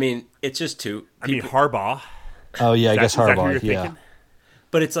 Well, I mean, it's just 2. I mean, Harbaugh. Oh yeah, I guess Harbaugh. Yeah. Thinking?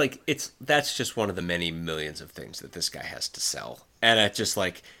 But it's like that's just one of the many millions of things that this guy has to sell. And it's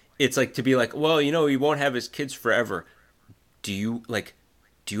like to be like, well, he won't have his kids forever. Do you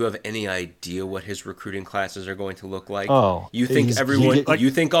have any idea what his recruiting classes are going to look like? Oh, you think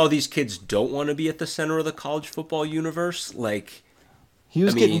you think all these kids don't want to be at the center of the college football universe? Like, he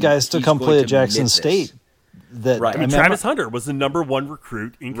was getting guys to come play at Jackson State. Right. I mean, Travis Hunter was the number 1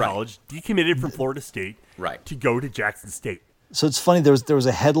 recruit in college, decommitted from Florida State, to go to Jackson State. So it's funny. There was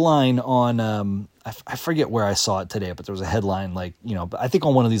a headline on I forget where I saw it today, but there was a headline I think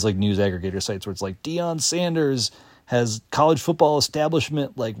on one of these like news aggregator sites where it's like Deion Sanders has college football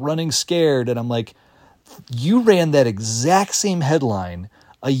establishment like running scared, and I'm like, you ran that exact same headline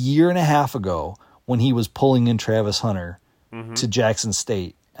a year and a half ago when he was pulling in Travis Hunter to Jackson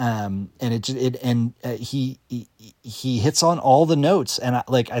State, and he hits on all the notes, and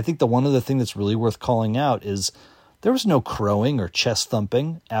I think the one other thing that's really worth calling out is there was no crowing or chest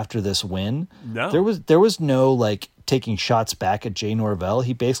thumping after this win. No, there was no like taking shots back at Jay Norvell.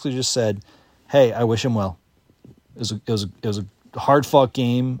 He basically just said, "Hey, I wish him well." It was a hard fought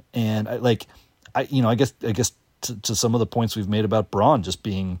game, and I guess to some of the points we've made about Braun just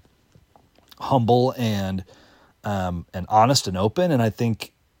being humble and honest and open, and I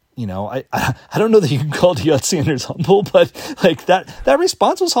think I don't know that you can call Deion Sanders humble, but like that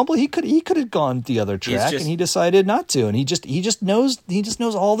response was humble. He could have gone the other track, and he decided not to, and he just knows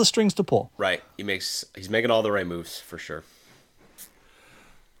all the strings to pull. Right, he's making all the right moves for sure.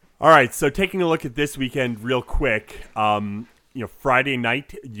 All right, so taking a look at this weekend real quick, Friday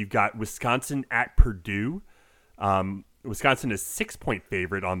night, you've got Wisconsin at Purdue. Wisconsin is 6-point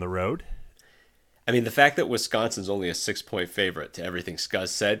favorite on the road. I mean, the fact that Wisconsin's only a 6-point favorite to everything Scuzz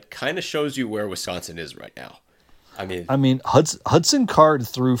said kind of shows you where Wisconsin is right now. I mean, Hudson Card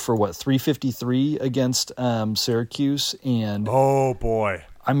threw for 353 against Syracuse, and oh boy,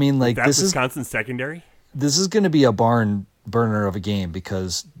 I mean, like this Wisconsin secondary. This is going to be a barn burner of a game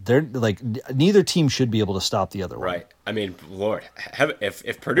because they're like neither team should be able to stop the other one. Right. I mean, Lord,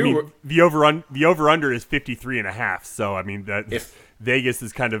 if Purdue the over under is 53.5. So I mean that if Vegas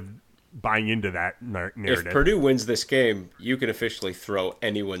is kind of buying into that narrative. If Purdue wins this game, you can officially throw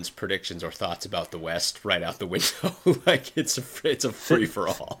anyone's predictions or thoughts about the West right out the window. Like it's a free for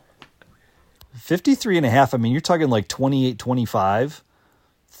all. 53.5. I mean, you're talking like 28-25.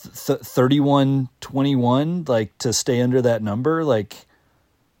 31-21, like to stay under that number. Like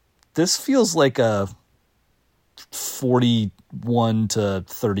this feels like a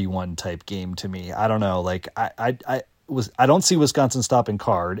 41-31 type game to me. I don't know. Like I don't see Wisconsin stopping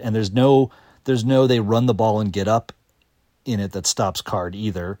Card, and there's no they run the ball and get up in it that stops Card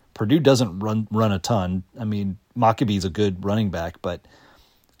either. Purdue doesn't run a ton. I mean, Maccabee's a good running back, but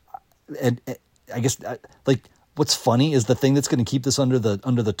and I guess like what's funny is the thing that's going to keep this under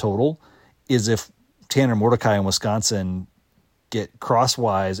the total is if Tanner Mordecai in Wisconsin get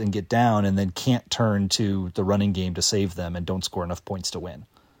crosswise and get down and then can't turn to the running game to save them and don't score enough points to win.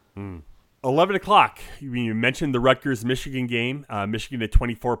 11 o'clock. You mentioned the Rutgers-Michigan game. Michigan a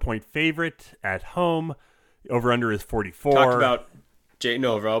 24-point favorite at home. Over-under is 44. Talked about Jay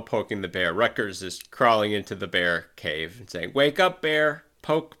Novell poking the bear. Rutgers is crawling into the bear cave and saying, "Wake up, bear.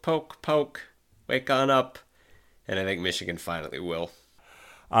 Poke, poke, poke. Wake on up." And I think Michigan finally will.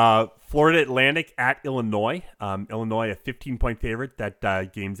 Florida Atlantic at Illinois. Illinois a 15-point favorite.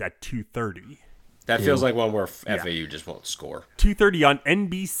 That game's at 2:30. That feels like one where FAU just won't score. 2:30 on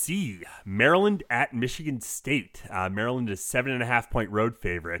NBC. Maryland at Michigan State. Maryland is 7.5-point road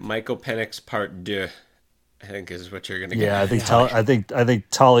favorite. Michael Penix Part 2, I think, is what you're going to get. Yeah, I think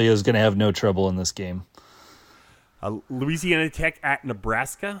Talia is going to have no trouble in this game. Louisiana Tech at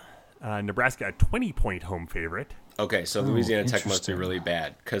Nebraska. Nebraska a 20-point home favorite. Okay, so Louisiana Tech must be really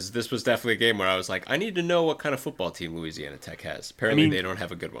bad, because this was definitely a game where I was like, I need to know what kind of football team Louisiana Tech has. Apparently, they don't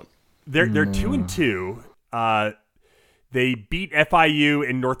have a good one. They're 2-2. They beat FIU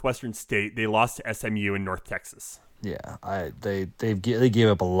in Northwestern State. They lost to SMU in North Texas. Yeah, they gave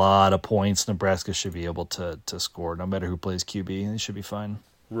up a lot of points. Nebraska should be able to score no matter who plays QB. They should be fine.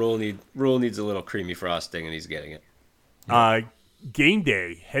 Rule needs a little creamy frosting, and he's getting it. Game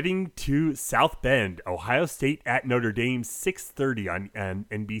day heading to South Bend. Ohio State at Notre Dame, 6:30 on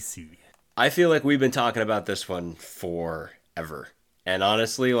NBC. I feel like we've been talking about this one forever. And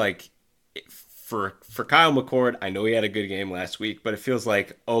honestly, like, for Kyle McCord, I know he had a good game last week, but it feels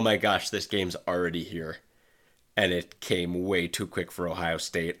like, oh my gosh, this game's already here. And it came way too quick for Ohio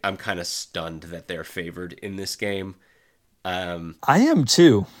State. I'm kind of stunned that they're favored in this game. I am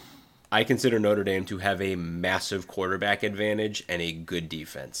too. I consider Notre Dame to have a massive quarterback advantage and a good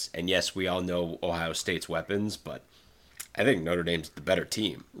defense. And yes, we all know Ohio State's weapons, but I think Notre Dame's the better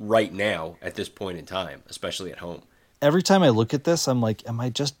team right now at this point in time, especially at home. Every time I look at this, I'm like, am I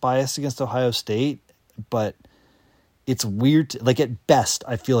just biased against Ohio State? But it's weird. Like, at best,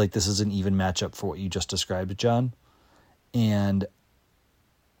 I feel like this is an even matchup for what you just described, John. And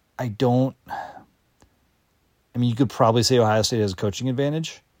I mean, you could probably say Ohio State has a coaching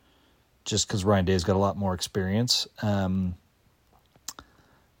advantage just because Ryan Day's got a lot more experience. But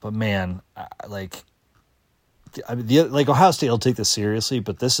man, Ohio State will take this seriously,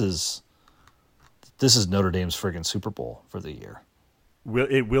 but this is Notre Dame's friggin' Super Bowl for the year.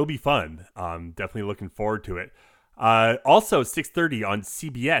 It will be fun. Definitely looking forward to it. Also, 6:30 on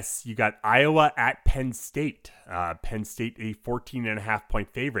CBS, you got Iowa at Penn State. Penn State a 14.5-point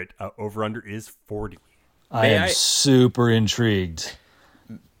favorite. Over-under is 40. I am super intrigued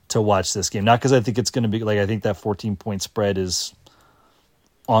to watch this game. Not because I think it's going to be, like, I think that 14-point spread is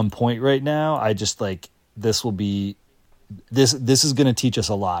on point right now. I just, like, this will be, this is going to teach us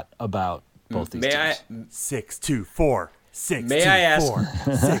a lot about both these teams. 6-2-4. 6, May 2, I ask? 4,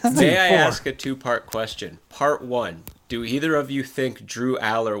 6, 2, May I 4. ask a two-part question? Part 1: do either of you think Drew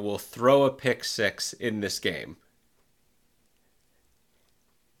Aller will throw a pick six in this game?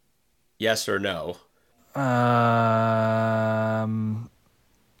 Yes or no? I'm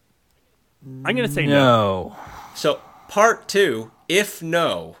going to say no. So, part 2: if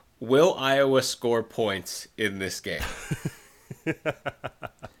no, will Iowa score points in this game?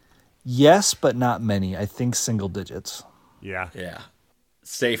 Yes, but not many. I think single digits. Yeah.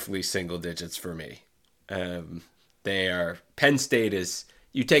 Safely single digits for me. Penn State is,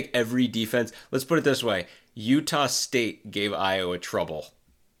 you take every defense. Let's put it this way. Utah State gave Iowa trouble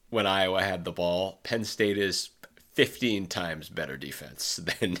when Iowa had the ball. Penn State is 15 times better defense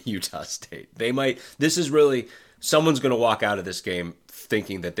than Utah State. This is really, someone's going to walk out of this game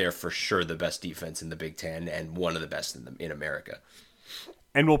thinking that they're for sure the best defense in the Big Ten and one of the best in America.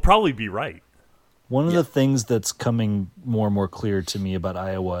 And we'll probably be right. One of the things that's coming more and more clear to me about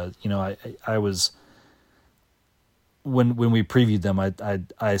Iowa, I was, when we previewed them,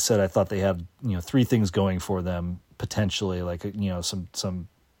 I said I thought they had, three things going for them potentially, like, some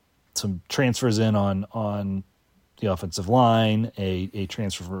transfers in on the offensive line, a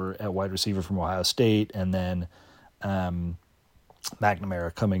transfer at wide receiver from Ohio State, and then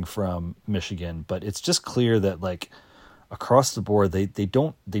McNamara coming from Michigan. But it's just clear that, like, across the board, they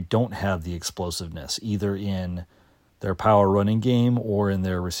don't have the explosiveness either in their power running game or in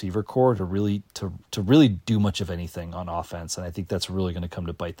their receiver core to really do much of anything on offense, and I think that's really going to come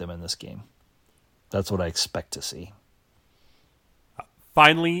to bite them in this game. That's what I expect to see.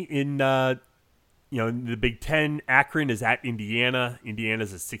 Finally, in the Big Ten, Akron is at Indiana.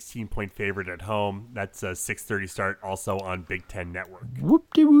 Indiana's a 16-point favorite at home. That's a 6:30 start, also on Big Ten Network.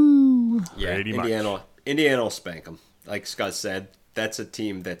 Whoop-de-woo. Yeah, Pretty much. Indiana will spank them. Like Scott said, that's a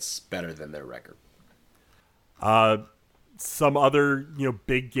team that's better than their record. Some other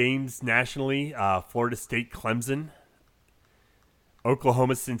big games nationally: Florida State, Clemson,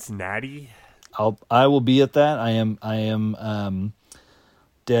 Oklahoma, Cincinnati. I will be at that. I am.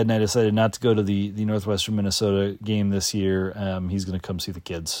 Dad and I decided not to go to the Northwestern Minnesota game this year. He's going to come see the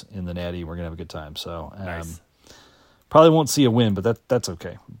kids in the Natty. We're going to have a good time. So Nice. probably won't see a win, but that's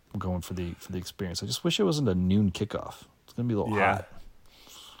okay. I'm going for the experience. I just wish it wasn't a noon kickoff. It's going to be a little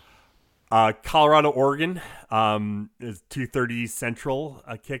hot. Colorado, Oregon is 2:30 Central,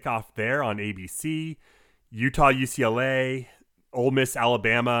 a kickoff there on ABC. Utah, UCLA, Ole Miss,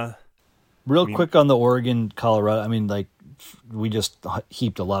 Alabama. Quick on the Oregon, Colorado. I mean, like, we just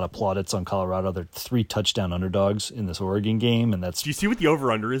heaped a lot of plaudits on Colorado. They're 3 touchdown underdogs in this Oregon game, and that's Do you see what the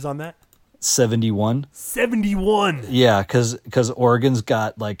over-under is on that? 71. 71. Yeah, because Oregon's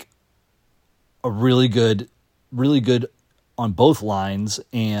got like a really good on both lines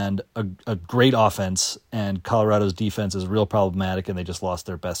and a great offense, and Colorado's defense is real problematic, and they just lost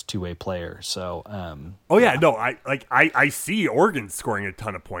their best two-way player. So, I see Oregon scoring a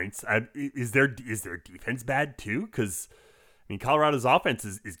ton of points. Is their defense bad too? Because Colorado's offense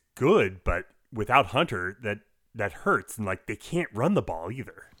is good, but without Hunter, that hurts, and like they can't run the ball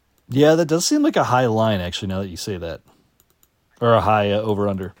either. yeah, that does seem like a high line actually. Now that you say that, or a high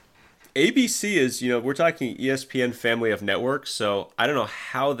over/under. ABC is, we're talking ESPN family of networks, so I don't know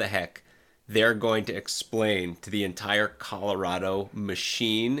how the heck they're going to explain to the entire Colorado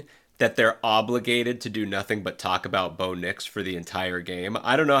machine that they're obligated to do nothing but talk about Bo Nix for the entire game.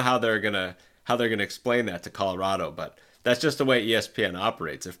 I don't know how they're gonna explain that to Colorado, but that's just the way ESPN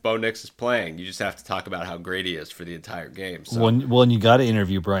operates. If Bo Nix is playing, you just have to talk about how great he is for the entire game. So. Well, and you got to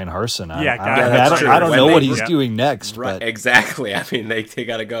interview Brian Harsin. that's true. I don't know When what he's doing next. Right, but exactly. I mean, they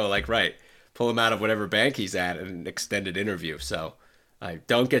got to go pull him out of whatever bank he's at in an extended interview. So,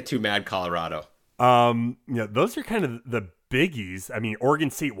 don't get too mad, Colorado. Those are kind of the biggies.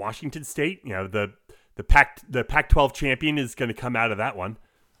 Oregon State, Washington State. The Pac-12 champion is going to come out of that one,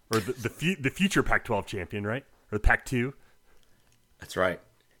 or the future Pac-12 champion, right? Or the Pac-2. That's right.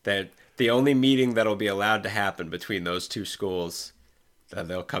 The only meeting that'll be allowed to happen between those two schools,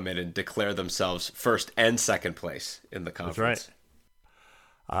 they'll come in and declare themselves first and second place in the conference.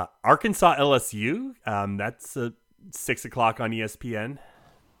 That's right. Arkansas, LSU. That's 6 o'clock on ESPN.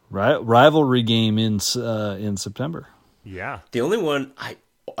 rivalry game in September. Yeah. The only one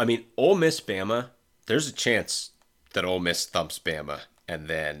Ole Miss, Bama. There's a chance that Ole Miss thumps Bama, and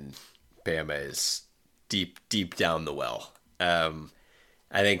then Bama is deep down the well.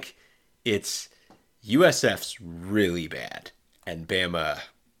 I think it's USF's really bad, and Bama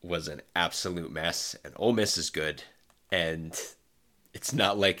was an absolute mess, and Ole Miss is good, and it's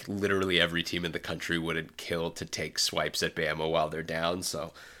not like literally every team in the country wouldn't kill to take swipes at Bama while they're down,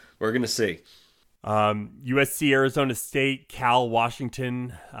 so we're going to see. USC, Arizona State, Cal,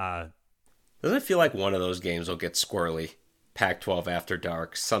 Washington. Doesn't it feel like one of those games will get squirrely? Pac-12 after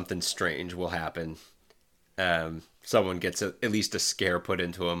dark, something strange will happen. Someone gets at least a scare put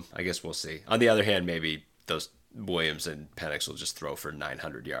into them. I guess we'll see. On the other hand, maybe those Williams and Penix will just throw for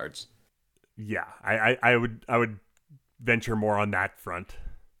 900 yards. Yeah, I would venture more on that front.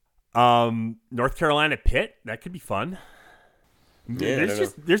 North Carolina, Pitt. That could be fun. Yeah,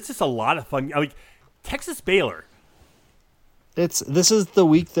 there's just a lot of fun. Texas, Baylor. This is the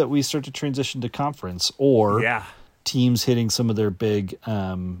week that we start to transition to conference, or teams hitting some of their big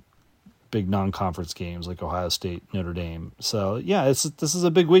non-conference games like Ohio State, Notre Dame. So this is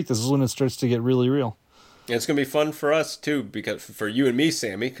a big week. This is when it starts to get really real. And it's going to be fun for us too, because for you and me,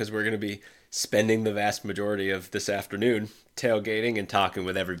 Sammy, because we're going to be spending the vast majority of this afternoon tailgating and talking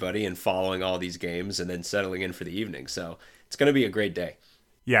with everybody and following all these games and then settling in for the evening. So it's going to be a great day.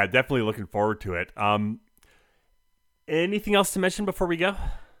 Yeah, definitely looking forward to it. Anything else to mention before we go?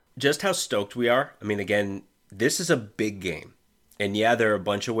 Just how stoked we are. Again, this is a big game. And there are a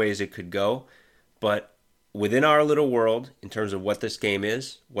bunch of ways it could go. But within our little world, in terms of what this game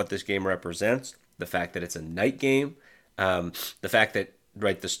is, what this game represents, the fact that it's a night game, the fact that,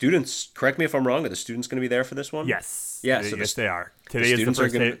 the students, correct me if I'm wrong, are the students going to be there for this one? Yes. Yeah, yes, they are. Today's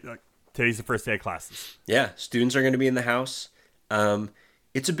the first day of classes. Yeah, students are going to be in the house.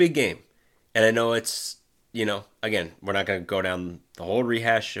 It's a big game. And I know it's, again, we're not going to go down the whole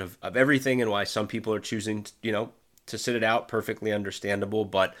rehash of everything and why some people are choosing, to sit it out, perfectly understandable.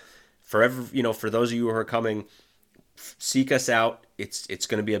 But for those of you who are coming, seek us out. It's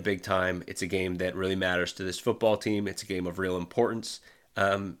going to be a big time. It's a game that really matters to this football team. It's a game of real importance.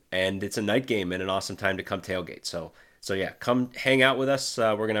 And it's a night game and an awesome time to come tailgate. So yeah, come hang out with us.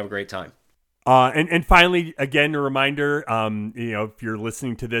 We're going to have a great time. And finally, again, a reminder, if you're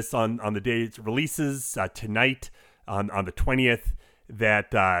listening to this on the day it releases, tonight on the 20th,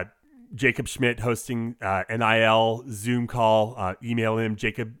 that Jacob Schmidt hosting NIL Zoom call. Email him,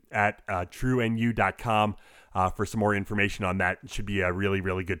 jacob@truenu.com, for some more information on that. It should be a really,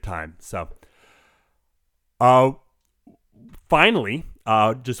 really good time. So finally,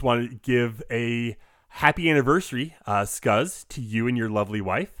 just want to give a happy anniversary, Scuzz, to you and your lovely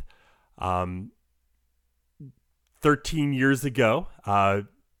wife. 13 years ago,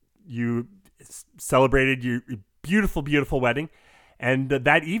 you celebrated your beautiful, beautiful wedding. And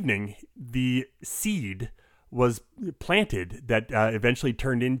that evening, the seed was planted that eventually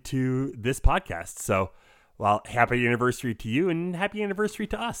turned into this podcast. So, well, happy anniversary to you and happy anniversary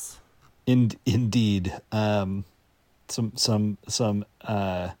to us. Indeed. Some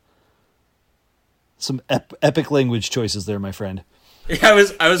epic language choices there, my friend. Yeah,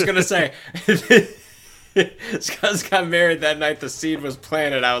 I was gonna say, Scuzz got married that night. The seed was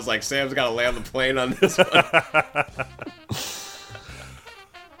planted. I was like, Sam's got to lay on the plane on this one.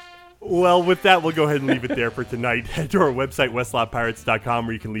 Well, with that, we'll go ahead and leave it there for tonight. Head to our website, westloppirates.com,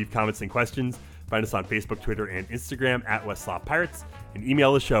 where you can leave comments and questions. Find us on Facebook, Twitter, and Instagram @WestloppPirates, and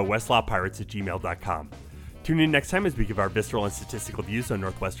email the show, westloppirates@gmail.com. Tune in next time as we give our visceral and statistical views on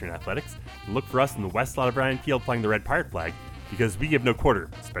Northwestern athletics, and look for us in the West Lot O'Brien Field flying the red pirate flag, because we give no quarter,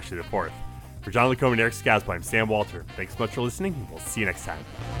 especially the fourth. For John Lacombe and Eric Skasby, I'm Sam Walter. Thanks so much for listening, and we'll see you next time.